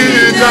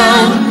tear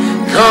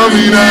down,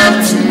 coming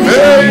after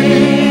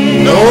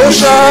me. No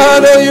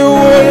shadow you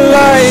will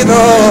light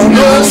up.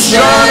 No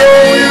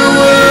shadow you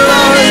will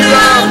light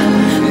up,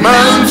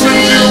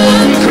 mountains you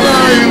wouldn't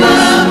climb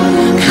up,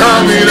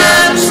 coming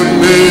after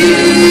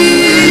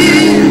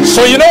me.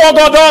 So you know what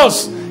God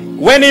does?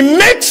 When he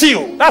makes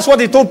you, that's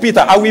what he told Peter,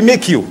 I will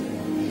make you.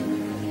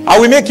 I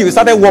will make you. He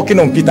started working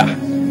on Peter.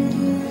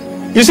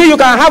 You see, you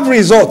can have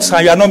results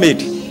and you are not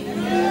made.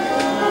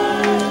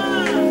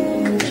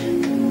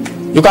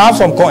 You can have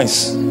some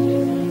coins.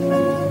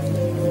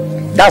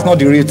 That's not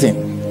the real thing.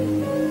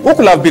 Who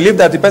could have believed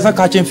that the person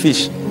catching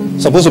fish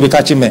is supposed to be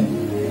catching men?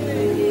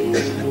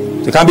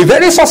 You can be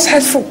very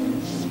successful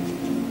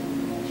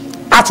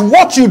at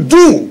what you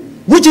do,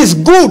 which is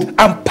good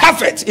and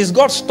perfect, is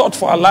God's thought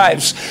for our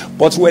lives.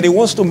 But when he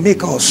wants to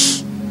make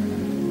us,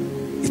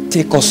 it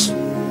takes us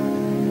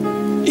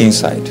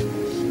inside.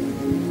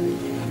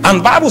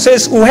 And Bible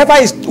says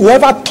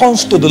whoever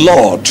turns to the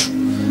Lord,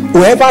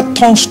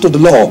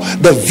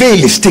 the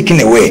veil is taken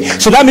away.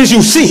 So that means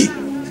you see.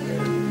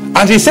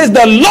 And he says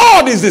the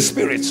Lord is the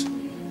Spirit.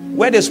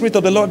 Where the Spirit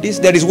of the Lord is,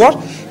 there is what?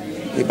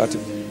 Liberty.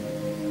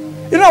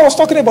 You know, I was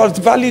talking about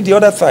valley the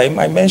other time.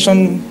 I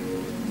mentioned,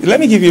 let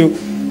me give you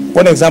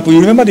one example. You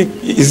remember the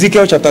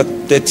Ezekiel chapter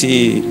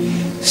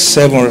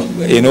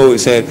 37, it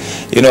said,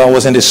 I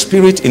was in the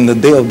Spirit in the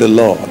day of the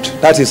Lord.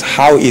 That is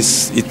how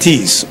it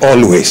is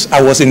always.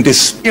 I was in the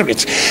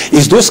Spirit.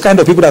 It's those kind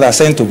of people that are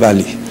sent to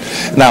valley.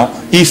 Now,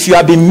 if you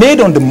have been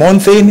made on the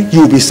mountain,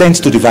 you will be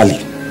sent to the valley.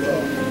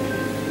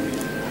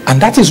 And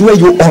that is where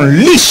you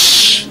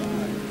unleash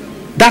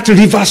that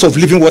rivers of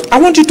living water. I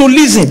want you to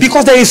listen,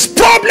 because there is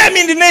problem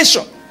in the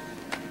nation.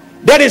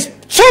 There is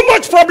so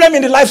much problem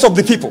in the lives of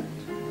the people.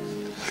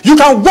 You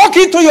can walk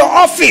into your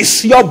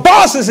office, your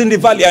boss is in the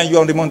valley and you're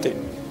on the mountain.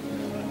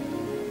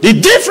 The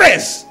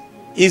difference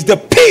is the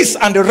peace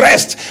and the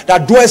rest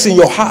that dwells in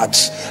your heart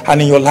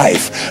and in your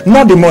life,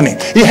 not the money.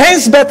 It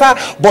ends better,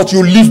 but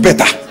you live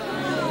better.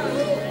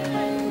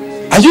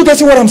 Are you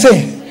getting what I'm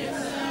saying?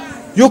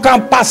 You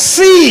can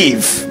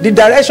perceive the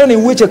direction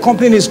in which a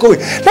company is going.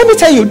 Let me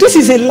tell you, this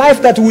is a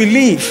life that we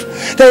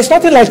live. There is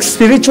nothing like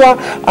spiritual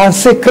and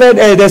sacred.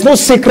 There's no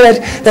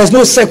sacred, there's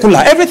no secular.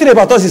 Everything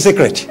about us is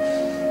sacred.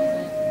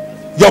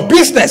 Your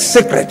business,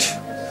 sacred.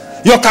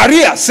 Your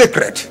career,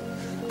 sacred.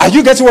 Are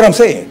you getting what I'm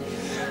saying?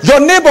 Your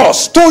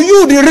neighbors, to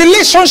you, the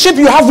relationship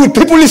you have with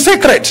people is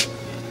sacred.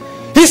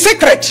 It's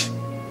sacred.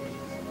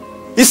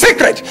 It's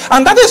sacred.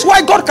 And that is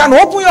why God can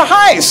open your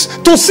eyes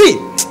to see.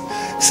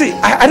 See,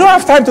 I don't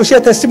have time to share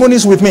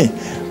testimonies with me.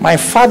 My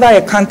father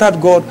encountered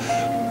God.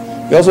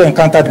 He also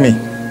encountered me.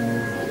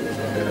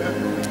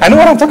 I know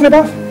what I'm talking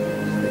about.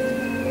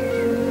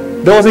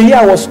 There was a year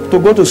I was to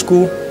go to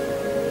school.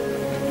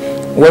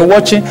 We're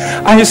watching.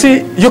 And you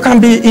see, you can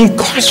be in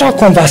casual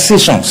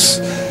conversations.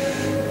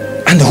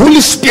 And the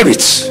Holy Spirit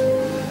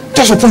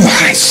just open your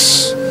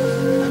eyes.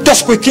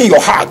 Just quicken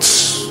your heart.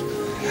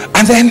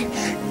 And then,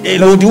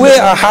 the way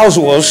our house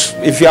was,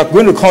 if you are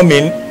going to come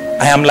in,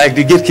 I am like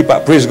the gatekeeper,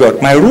 praise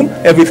God. My room,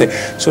 everything.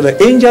 So the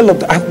angel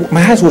of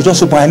my house was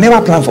just open. I never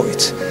planned for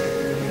it.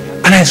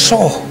 And I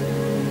saw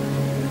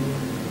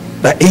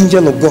the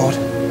angel of God.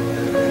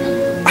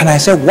 And I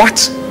said,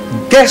 what?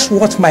 Guess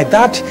what? My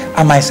dad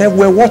and myself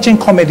were watching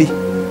comedy.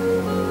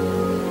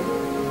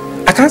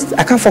 I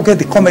can't forget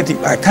the comedy.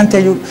 I can't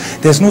tell you,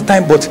 there's no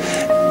time, but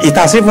it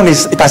has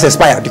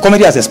expired. The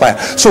comedy has expired.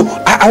 So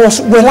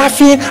we're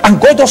laughing, and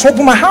God just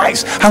opened my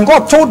eyes. And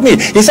God told me,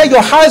 he said,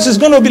 your house is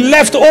going to be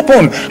left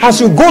open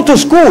as you go to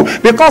school,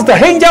 because the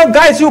angel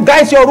guides you,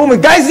 guides your room,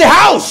 guides the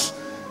house.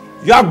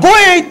 You are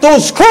going to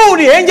school,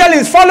 the angel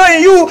is following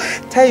you.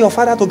 Tell your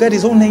father to get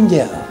his own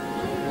angel.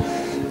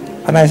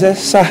 And I said,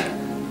 sir,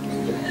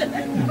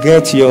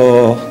 get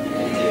your...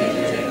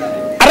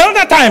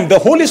 Another time, the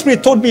Holy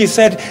Spirit told me, he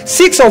said,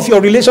 6 of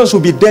your relations will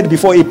be dead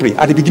before April,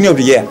 at the beginning of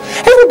the year.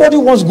 Everybody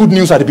wants good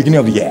news at the beginning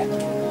of the year.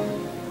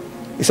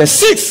 He said,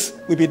 6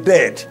 will be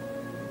dead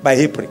by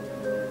April.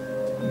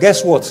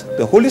 Guess what?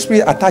 The Holy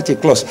Spirit attached a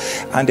clause,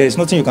 and there is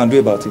nothing you can do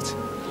about it.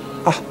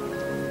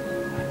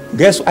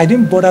 Guess what? I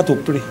didn't bother to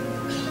pray.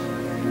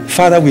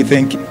 Father, we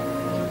thank you.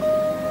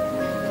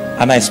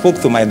 And I spoke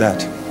to my dad.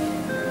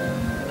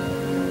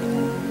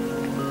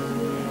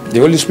 The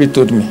Holy Spirit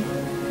told me.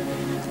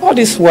 All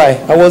this why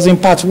I was in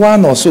part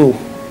 1 or so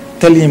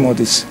telling him all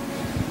this.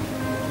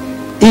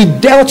 He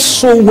dealt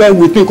so well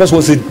with me because he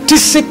was a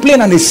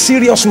disciplined and a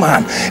serious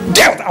man.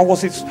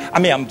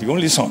 I'm the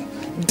only son.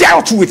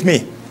 Dealt with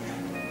me.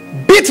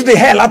 Beat the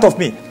hell out of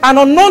me. And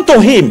unknown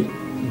to him,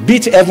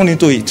 beat heaven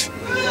into it.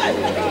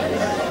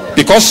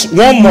 Because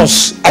one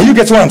must, are you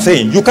getting what I'm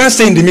saying? You can't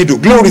stay in the middle.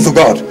 Glory to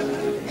God.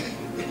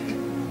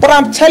 But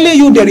I'm telling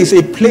you, there is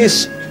a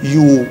place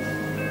you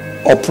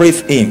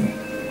operate in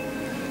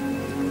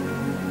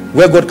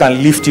where God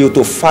can lift you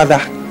to father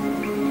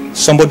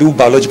somebody who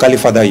biologically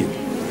father you.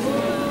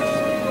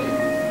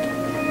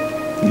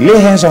 Lay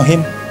hands on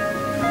him.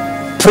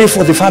 Pray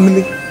for the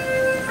family.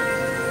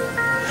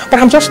 But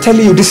I'm just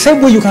telling you, the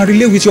same way you can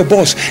relate with your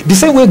boss, the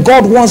same way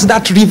God wants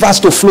that rivers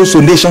to flow to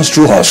nations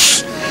through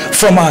us,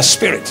 from our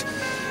spirit.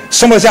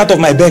 Somebody say, out of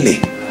my belly.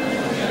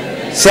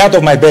 Say, out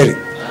of my belly.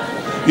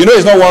 You know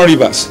it's not one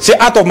river. Say,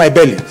 out of my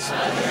belly.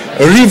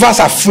 Rivers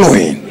are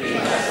flowing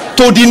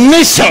to the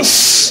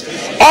nations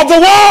of the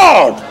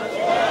world.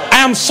 I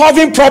am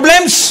solving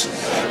problems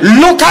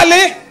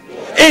locally,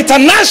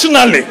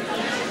 internationally,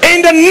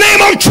 in the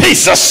name of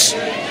Jesus.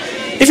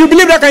 If you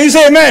believe that, can you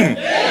say amen?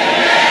 Amen.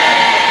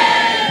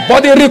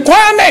 But the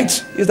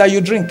requirement is that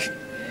you drink.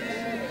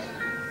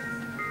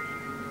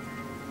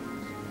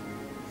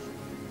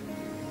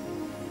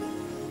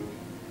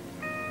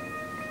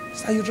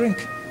 It's that you drink.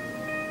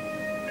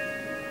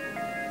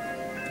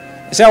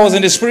 He said, I was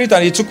in the spirit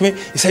and he took me.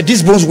 He said,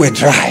 these bones were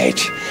dried.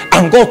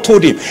 And God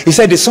told him, he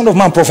said, the Son of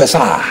Man prophesy.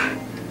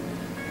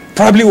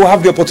 Probably will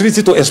have the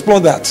opportunity to explore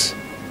that.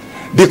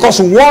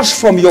 Because words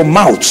from your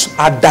mouth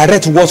are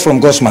direct words from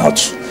God's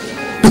mouth.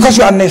 Because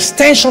you are an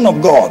extension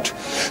of God.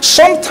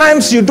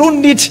 Sometimes you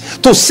don't need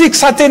to seek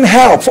certain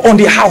help on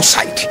the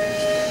outside.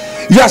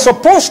 You are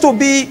supposed to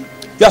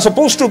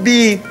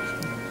be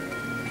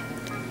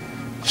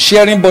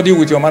sharing body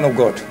with your man of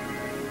God.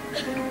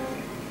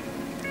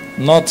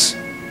 Not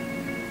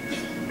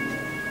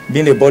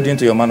being a burden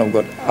to your man of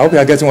God. I hope you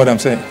are getting what I'm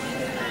saying.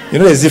 You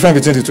know there's a difference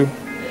between the two.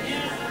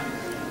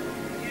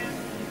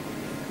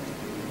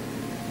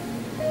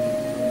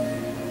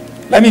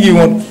 Let me give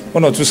you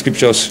one or two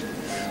scriptures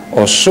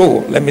or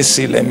so. Let me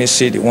see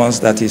the ones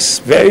that is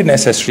very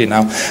necessary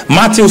now.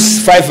 Matthew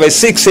 5 verse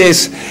 6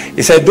 says,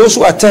 it said, those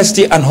who are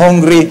thirsty and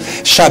hungry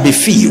shall be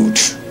filled.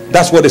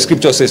 That's what the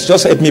scripture says.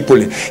 Just help me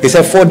pull it. It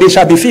said, for they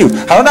shall be filled.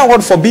 Another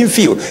word for being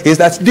filled is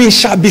that they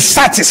shall be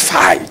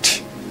satisfied.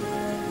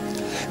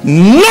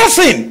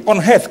 Nothing on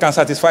earth can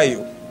satisfy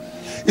you.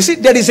 You see,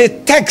 there is a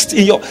text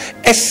in your,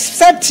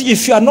 except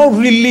if you are not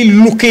really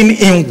looking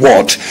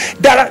inward.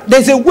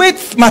 There's a way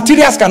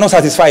materials cannot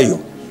satisfy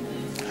you.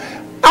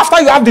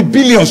 After you have the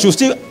billions, you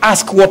still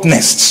ask what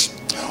next.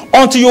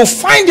 Until you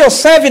find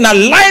yourself in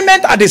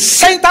alignment at the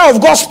center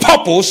of God's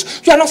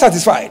purpose, you are not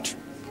satisfied.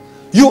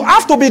 You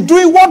have to be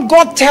doing what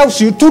God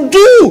tells you to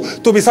do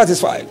to be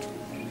satisfied.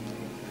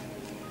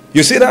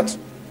 You see that?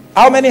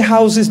 How many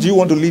houses do you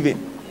want to live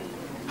in?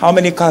 How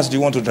many cars do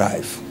you want to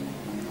drive?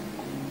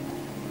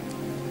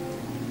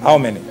 How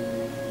many?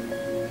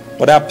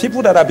 But there are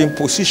people that have been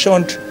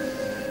positioned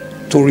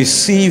to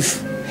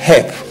receive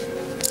help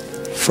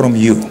from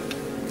you.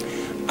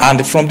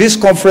 And from this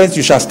conference,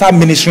 you shall start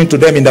ministering to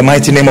them in the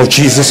mighty name of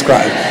Jesus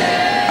Christ.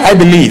 I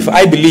believe.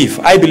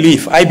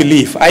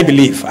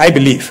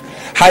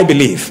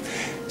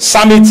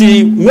 Psalm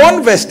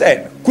 81 verse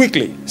 10.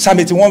 Quickly. Psalm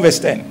 81 verse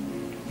 10.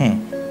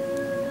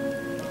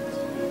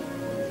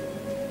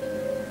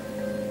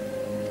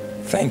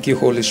 Thank you,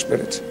 Holy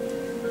Spirit.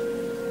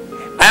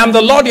 I am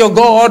the Lord your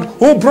God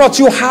who brought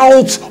you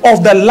out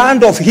of the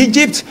land of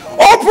Egypt.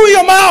 Open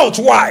your mouth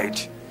wide.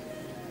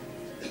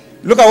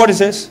 Look at what it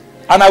says.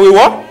 And I will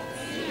what?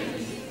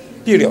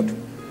 Period.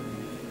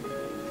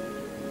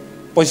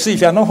 But you see,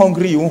 if you are not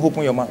hungry, you won't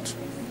open your mouth.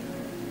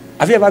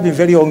 Have you ever been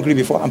very hungry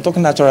before? I'm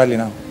talking naturally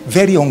now.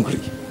 Very hungry.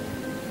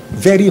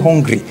 Very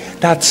hungry.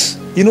 That's,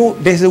 you know,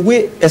 there's a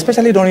way,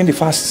 especially during the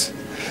fast.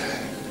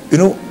 You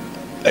know,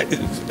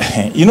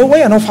 when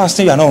you're not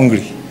fasting, you're not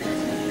hungry.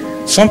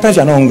 Sometimes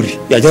you're not hungry.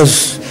 You're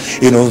just,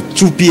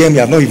 2 p.m.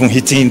 you're not even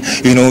eating.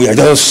 You're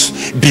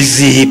just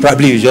busy.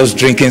 Probably you're just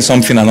drinking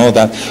something and all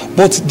that.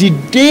 But the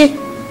day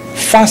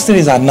fasting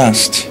is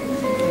announced,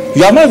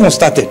 you have not even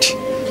started.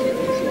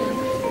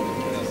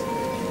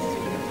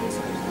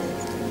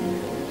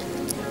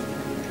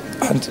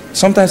 And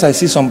sometimes I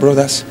see some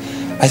brothers,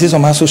 I see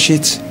some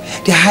associates,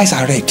 their eyes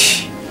are red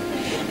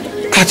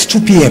at 2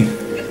 p.m.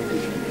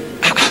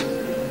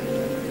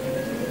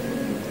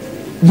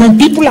 When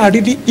people are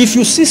ready, if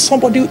you see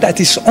somebody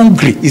that is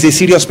hungry, is a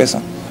serious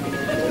person.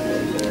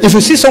 If you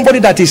see somebody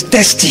that is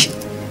thirsty,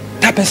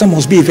 that person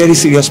must be a very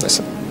serious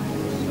person.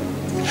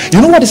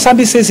 You know what the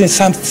psalmist says in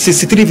Psalm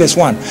 63 verse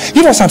 1?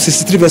 Even Psalm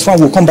 63 verse 1,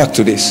 we'll come back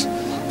to this.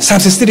 Psalm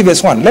 63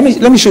 verse 1. Let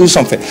me show you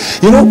something.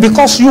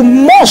 Because you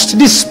must,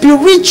 the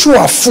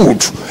spiritual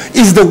food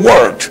is the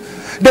word.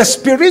 The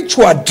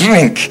spiritual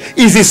drink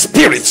is the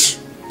spirit.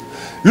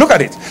 Look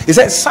at it. He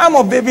said, Psalm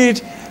of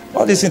David,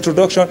 all this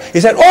introduction,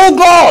 he said, oh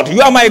God,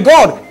 you are my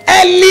God.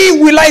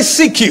 Early will I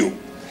seek you.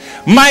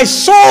 My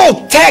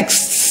soul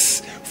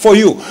thirsts for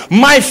you.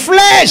 My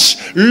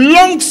flesh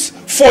longs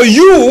for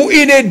you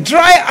in a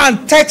dry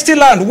and thirsty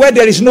land where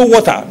there is no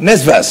water.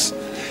 Next verse.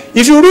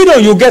 If you read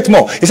on, you get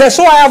more. He says,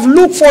 so I have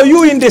looked for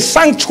you in the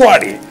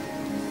sanctuary.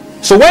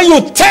 So when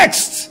you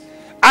thirst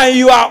and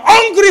you are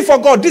hungry for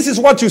God, this is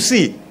what you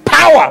see.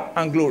 Power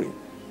and glory.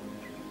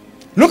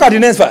 Look at the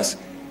next verse.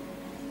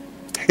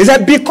 He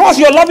said, because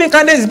your loving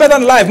kindness is better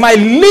than life, my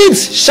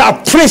lips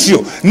shall praise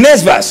you.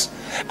 Next verse.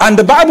 And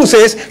the Bible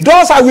says,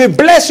 thus I will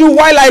bless you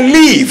while I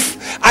live.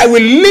 I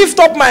will lift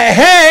up my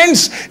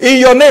hands in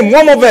your name.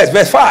 One more verse,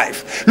 verse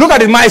 5. Look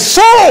at it. My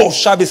soul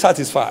shall be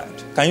satisfied.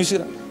 Can you see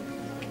that?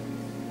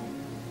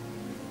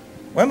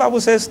 When the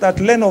Bible says that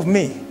learn of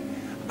me,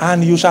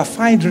 and you shall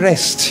find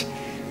rest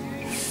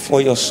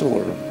for your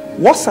soul.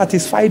 What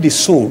satisfies the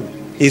soul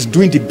is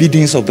doing the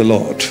biddings of the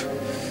Lord.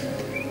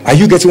 Are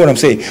you getting what I'm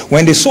saying?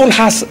 When the soul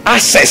has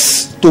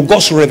access to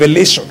God's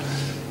revelation,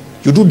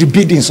 you do the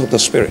biddings of the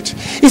Spirit.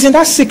 It's in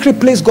that secret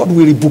place God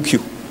will rebuke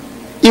you.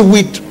 It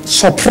will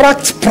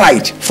subtract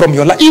pride from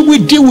your life. It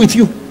will deal with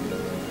you.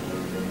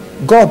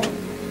 God,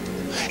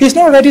 He's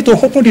not ready to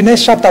open the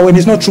next chapter when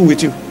He's not through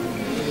with you.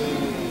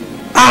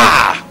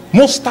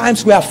 Most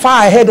times we are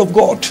far ahead of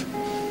God.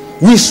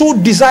 We so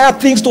desire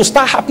things to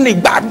start happening.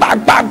 Back.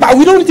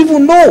 We don't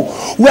even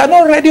know. We are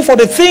not ready for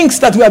the things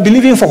that we are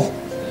believing for.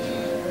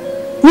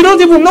 We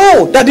don't even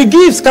know that the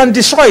gifts can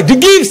destroy. The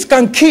gifts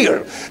can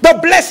kill. The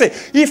blessing.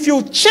 If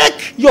you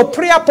check your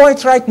prayer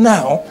point right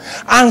now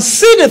and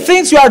see the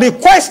things you are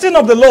requesting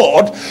of the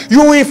Lord,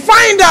 you will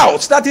find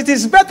out that it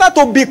is better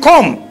to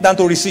become than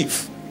to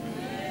receive.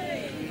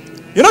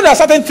 You know, there are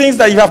certain things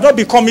that if you have not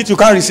become it, you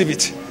can't receive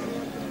it.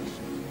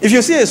 If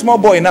you see a small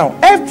boy now,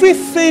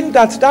 everything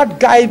that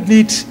guy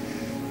needs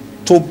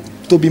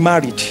to be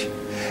married,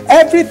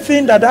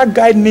 everything that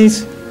guy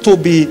needs to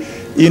be,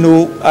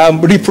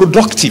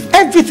 reproductive,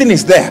 everything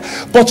is there.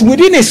 But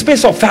within a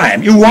space of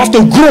time, you will have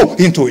to grow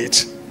into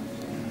it.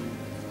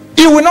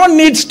 He will not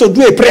need to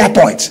do a prayer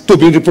point to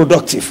be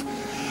reproductive.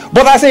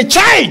 But as a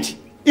child,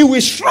 he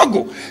will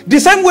struggle. The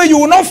same way you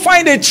will not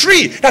find a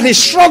tree that is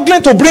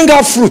struggling to bring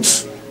out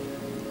fruits.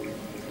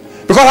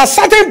 Because at a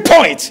certain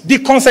point, the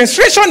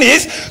concentration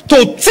is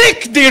to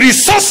take the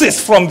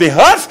resources from the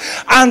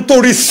earth and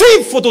to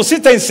receive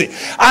photosynthesis.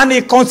 And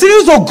it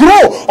continues to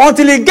grow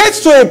until it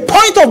gets to a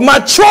point of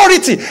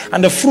maturity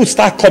and the fruit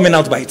starts coming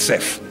out by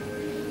itself.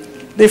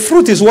 The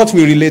fruit is what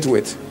we relate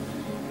with.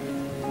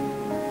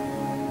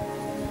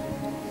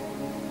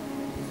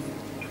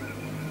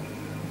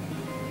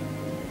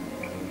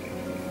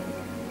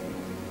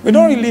 We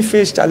don't really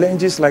face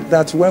challenges like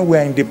that when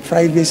we're in the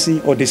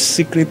privacy or the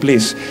secret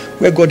place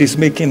where God is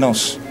making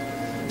us.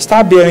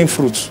 Start bearing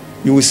fruit.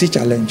 You will see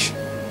challenge.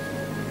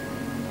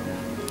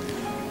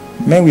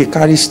 Men will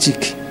carry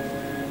stick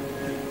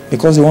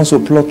because they want to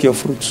pluck your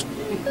fruit.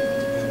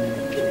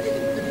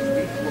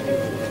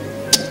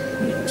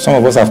 Some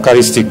of us have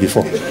carried stick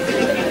before.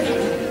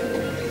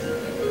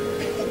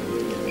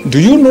 Do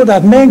you know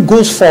that men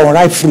goes for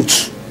unripe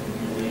fruit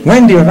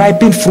when the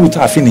ripened fruit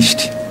are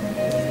finished?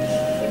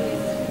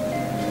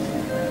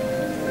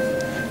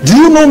 Do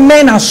you know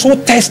men are so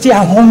thirsty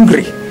and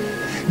hungry?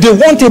 They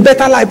want a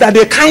better life that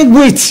they can't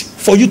wait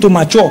for you to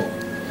mature.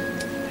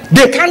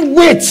 They can't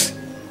wait.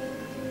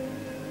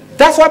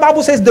 That's why the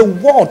Bible says the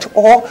world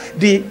or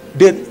the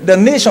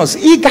nations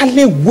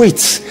eagerly wait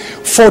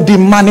for the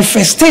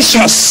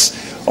manifestations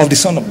of the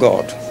Son of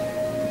God.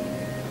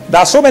 There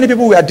are so many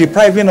people we are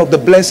depriving of the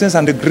blessings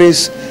and the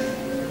grace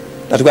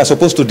that we are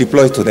supposed to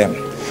deploy to them.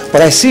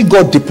 But I see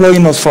God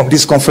deploying us from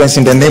this conference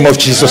in the name of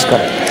Jesus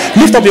Christ.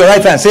 Lift up your right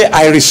hand and say,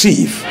 I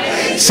receive.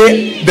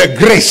 Say, the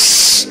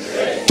grace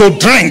to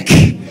drink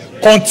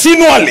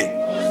continually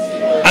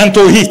and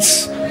to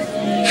eat.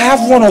 I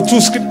have one or two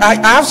I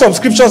have some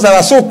scriptures that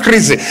are so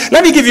crazy.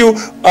 Let me give you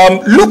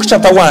Luke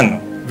chapter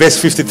 1 verse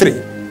 53.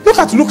 Look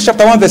at Luke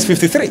chapter 1 verse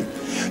 53.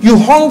 You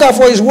hunger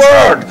for his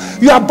word.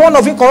 You are born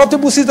of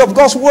incorruptible seed of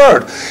God's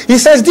word. He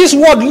says this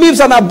word lives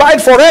and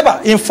abide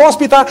forever. In 1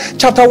 Peter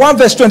chapter 1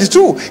 verse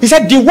 22. He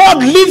said the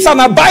word lives and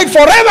abide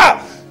forever.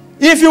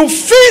 If you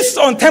feast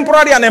on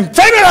temporary and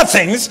ephemeral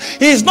things,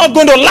 it is not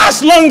going to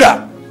last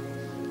longer.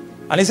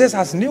 And he says,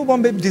 as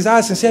newborn baby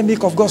desires sincere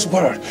milk of God's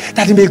word,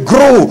 that it may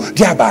grow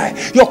thereby.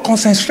 Your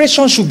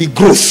concentration should be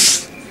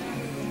growth.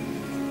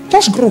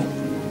 Just grow.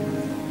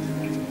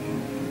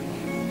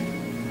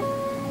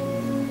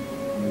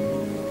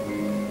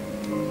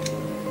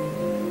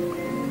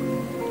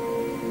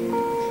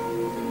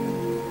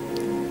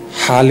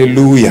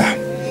 Hallelujah.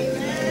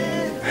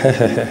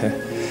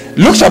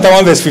 Luke chapter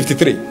 1 verse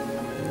 53.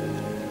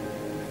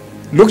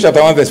 Luke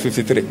chapter 1 verse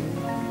 53.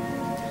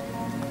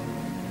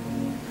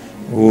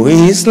 Who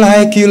is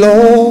like you,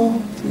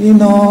 Lord,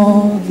 in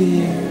all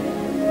the earth?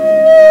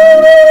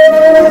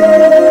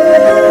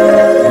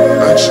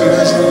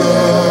 Matchless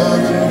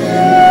love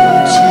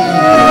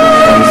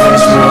and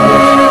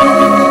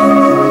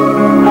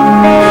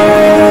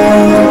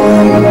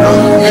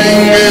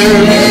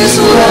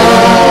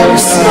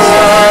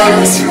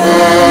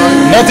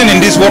nothing in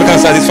this world can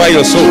satisfy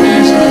your soul.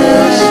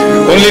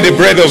 Only the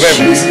bread of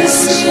heaven.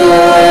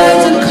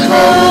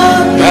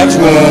 That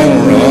won't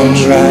run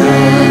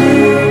dry.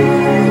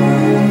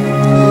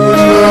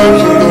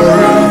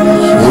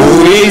 Who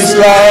is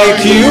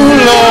like you,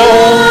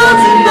 Lord,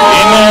 in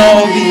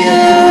all the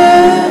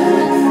earth?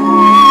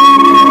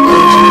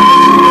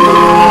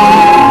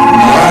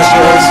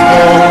 Matchless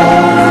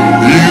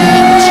love,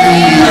 beauty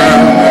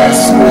and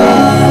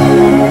splendor.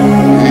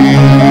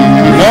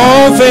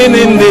 Nothing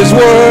in this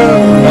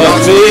world,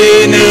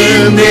 nothing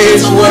in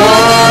this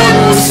world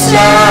will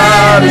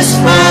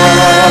satisfy.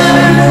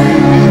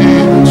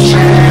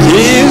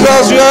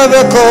 Jesus, you're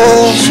the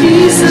cause.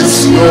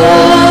 Jesus,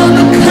 you're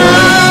the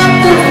cup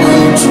that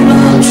won't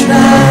run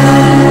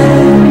dry.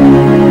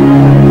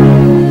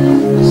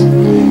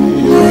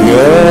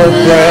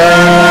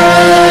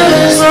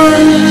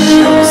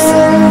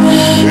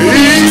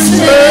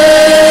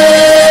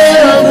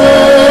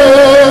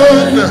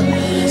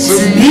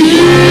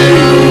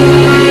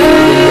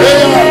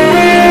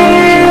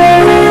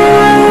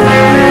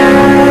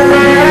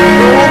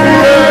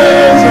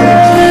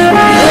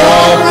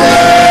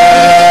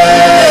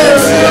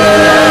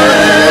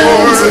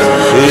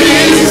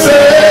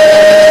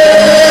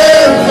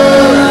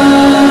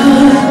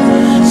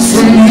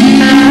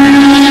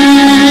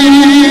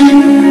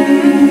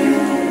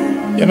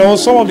 You know,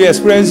 some of the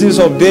experiences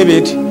of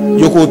David,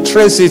 you could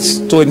trace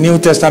it to a New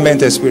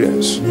Testament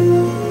experience.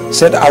 He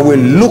said, I will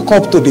look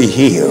up to the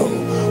hill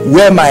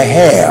where my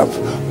help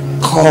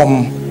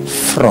come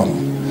from.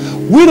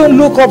 We don't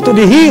look up to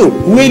the hill.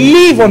 We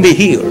live on the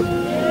hill.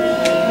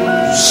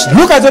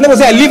 Look at your neighbor and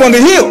say, I live on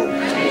the hill.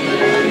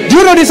 Do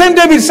you know the same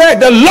David said,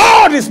 the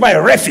Lord is my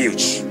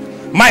refuge,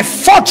 my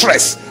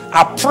fortress,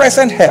 a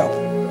present help.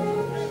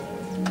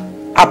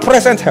 A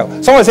present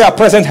help. Someone say a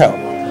present help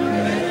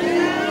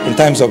in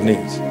times of need.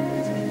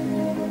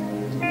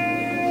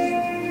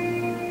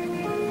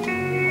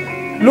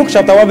 Luke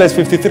chapter 1 verse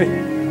 53.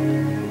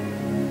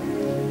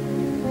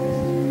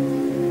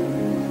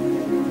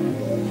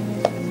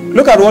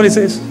 Look at what it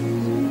says.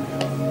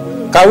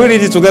 Can we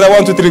read it together?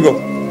 1, 2, 3, go.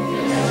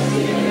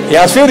 He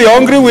has filled the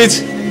hungry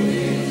with,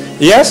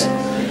 yes?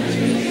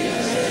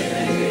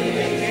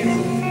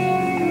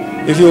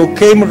 If you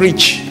came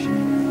rich,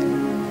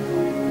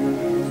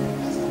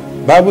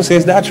 Bible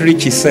says that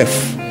rich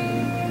itself,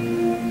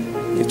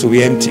 it will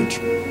be emptied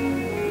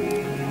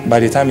by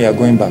the time you are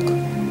going back.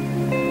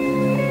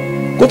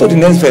 Go to the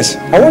next verse.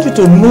 I want you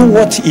to know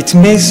what it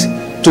means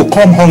to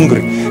come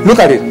hungry. Look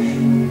at it.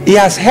 He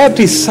has helped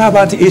his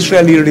servant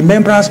Israel in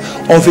remembrance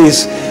of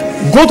his.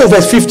 Go to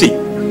verse 50.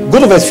 Go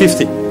to verse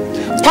 50.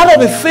 Part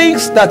of the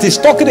things that he's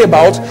talking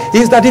about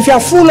is that if you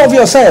are full of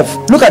yourself,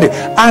 look at it.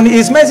 And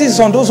his message is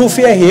on those who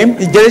fear him.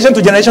 Generation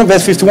to generation,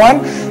 verse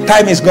 51.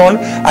 Time is gone.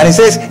 And he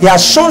says, he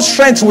has shown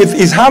strength with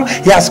his arm.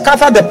 He has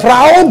scattered the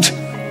proud.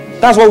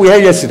 That's what we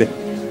heard yesterday.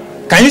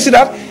 Can you see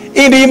that?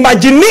 In the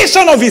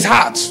imagination of his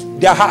heart,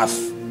 their heart.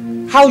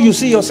 How you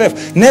see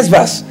yourself. Next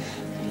verse.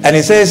 And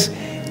he says,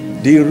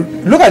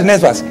 look at the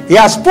next verse. He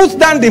has put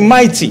down the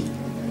mighty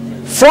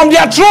from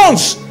their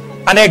thrones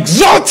and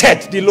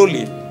exalted the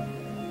lowly.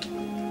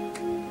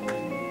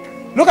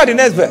 Look at the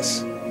next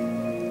verse.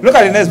 Look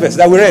at the next verse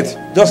that we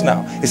read just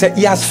now. He said,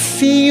 he has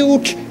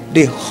filled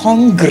the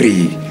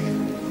hungry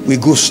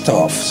with good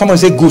stuff. Someone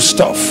say good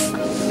stuff.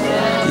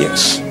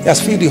 Yes. He has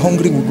filled the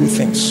hungry with good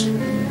things.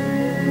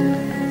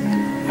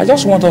 I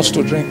just want us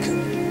to drink.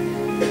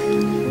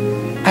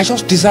 I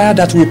just desire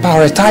that we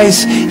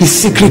prioritize his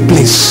secret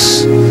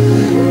place.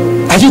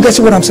 Are you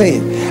getting what I'm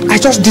saying? I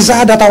just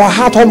desire that our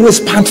heart always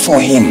pant for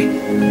him.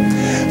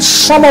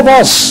 Some of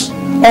us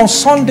on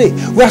Sunday,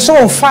 we are so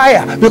on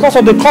fire because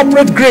of the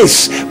corporate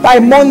grace. By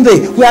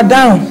Monday, we are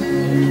down.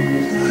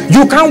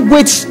 You can't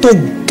wait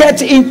to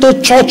get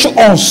into church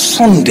on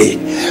Sunday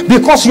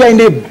because you are in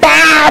a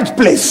bad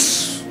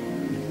place.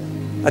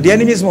 And the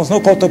enemies must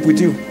not caught up with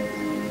you.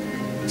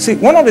 See,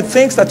 one of the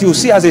things that you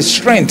see as a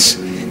strength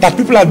that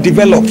people have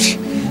developed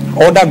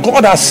or that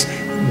God has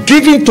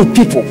given to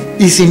people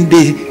is in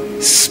the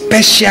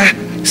special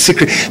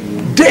secret.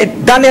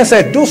 Daniel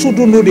said, those who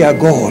do know their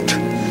God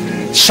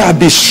shall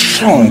be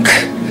strong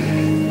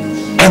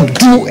and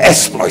do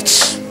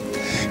exploits.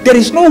 There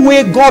is no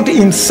way God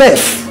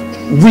himself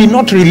will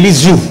not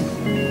release you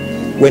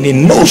when he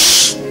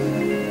knows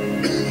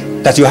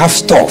that you have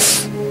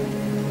stuff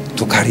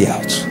to carry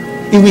out.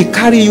 He will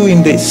carry you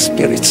in the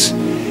spirit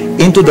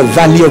into the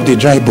valley of the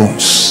dry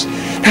bones.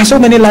 There are so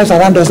many lives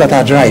around us that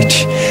are dried.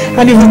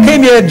 And if you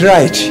came here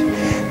dried,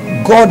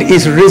 God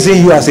is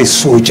raising you as a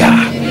soldier.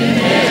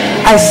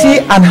 I see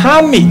an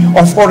army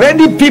of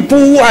already people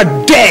who are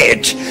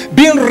dead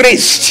being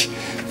raised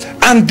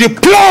and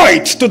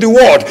deployed to the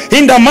world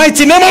in the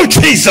mighty name of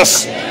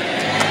Jesus.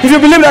 If you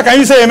believe that, can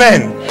you say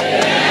amen?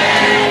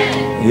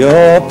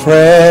 Your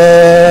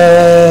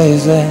presence.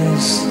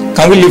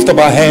 Can we lift up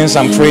our hands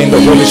and pray in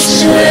the Holy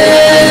Spirit?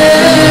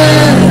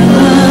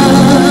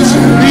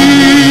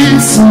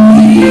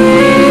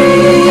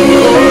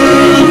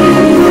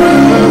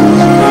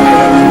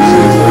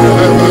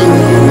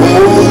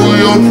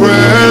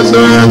 Presence,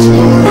 your presence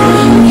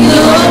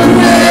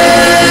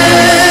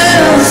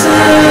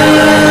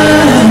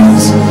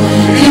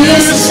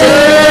is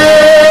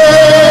heaven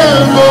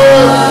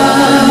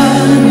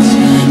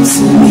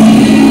to me.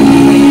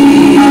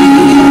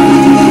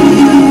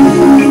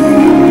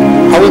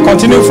 I will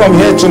continue from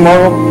here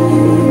tomorrow,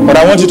 but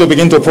I want you to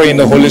begin to pray in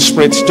the Holy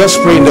Spirit. Just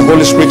pray in the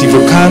Holy Spirit if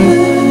you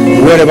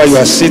can, wherever you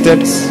are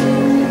seated.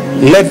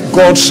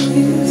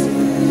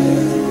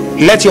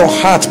 Let your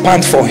heart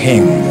pant for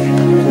him.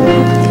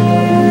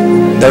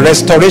 The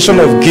restoration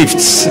of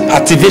gifts,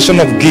 activation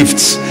of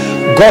gifts,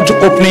 God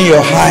opening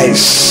your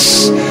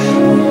eyes,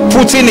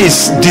 putting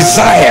his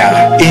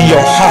desire in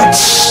your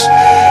hearts.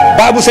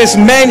 Bible says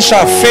men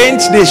shall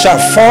faint, they shall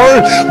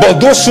fall, but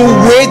those who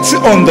wait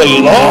on the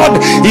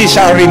Lord, he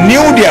shall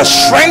renew their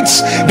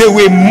strength. They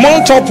will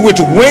mount up with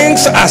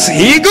wings as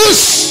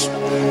eagles.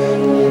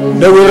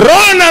 They will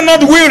run and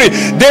not weary.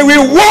 They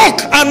will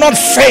walk and not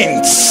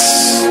faint.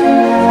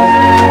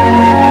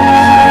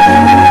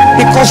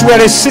 Because we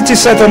are a city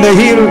set on the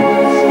hill.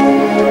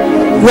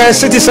 We are a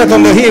city set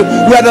on the hill.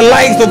 We are the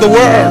light of the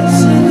world.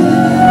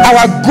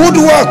 Our good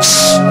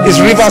works is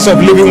rivers of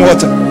living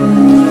water.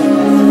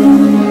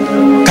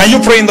 Can you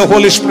pray in the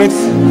Holy Spirit?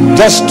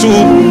 Just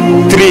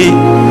 2-3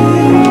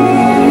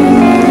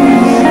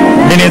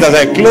 minutes as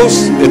I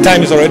close. The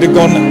time is already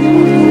gone.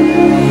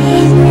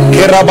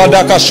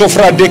 Kerabadaka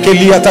sofra de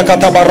keliata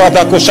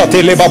katabarada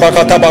koshatele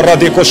babakata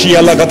barade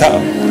koshia lagata.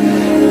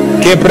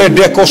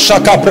 Kebrede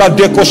koshaka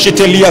brade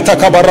koshiteliata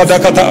kabarada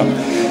kata.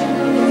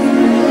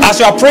 As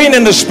you are praying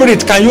in the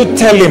spirit, can you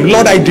tell him,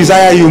 Lord, I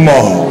desire you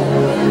more.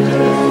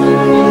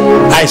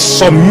 I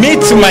submit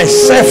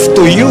myself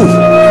to you.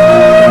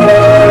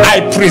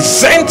 I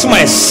present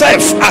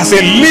myself as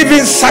a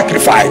living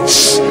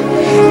sacrifice.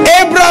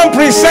 Abraham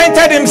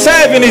presented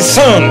himself in his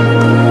son.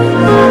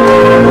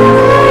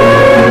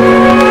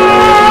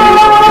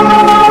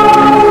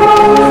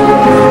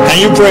 Can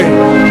you pray?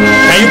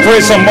 Can you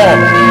pray some more?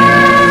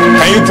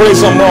 Can you pray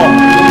some more?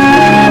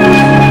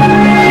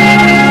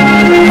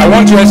 I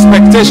want your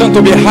expectation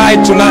to be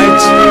high tonight.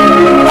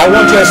 I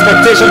want your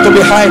expectation to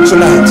be high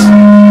tonight.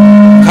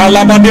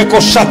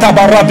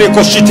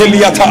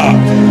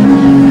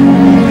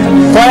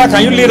 Choir,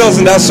 can you lead us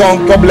in that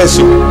song? God bless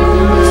you.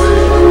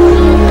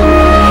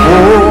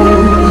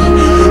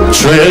 Oh,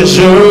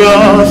 treasure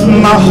of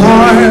my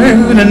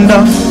heart and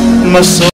of my soul.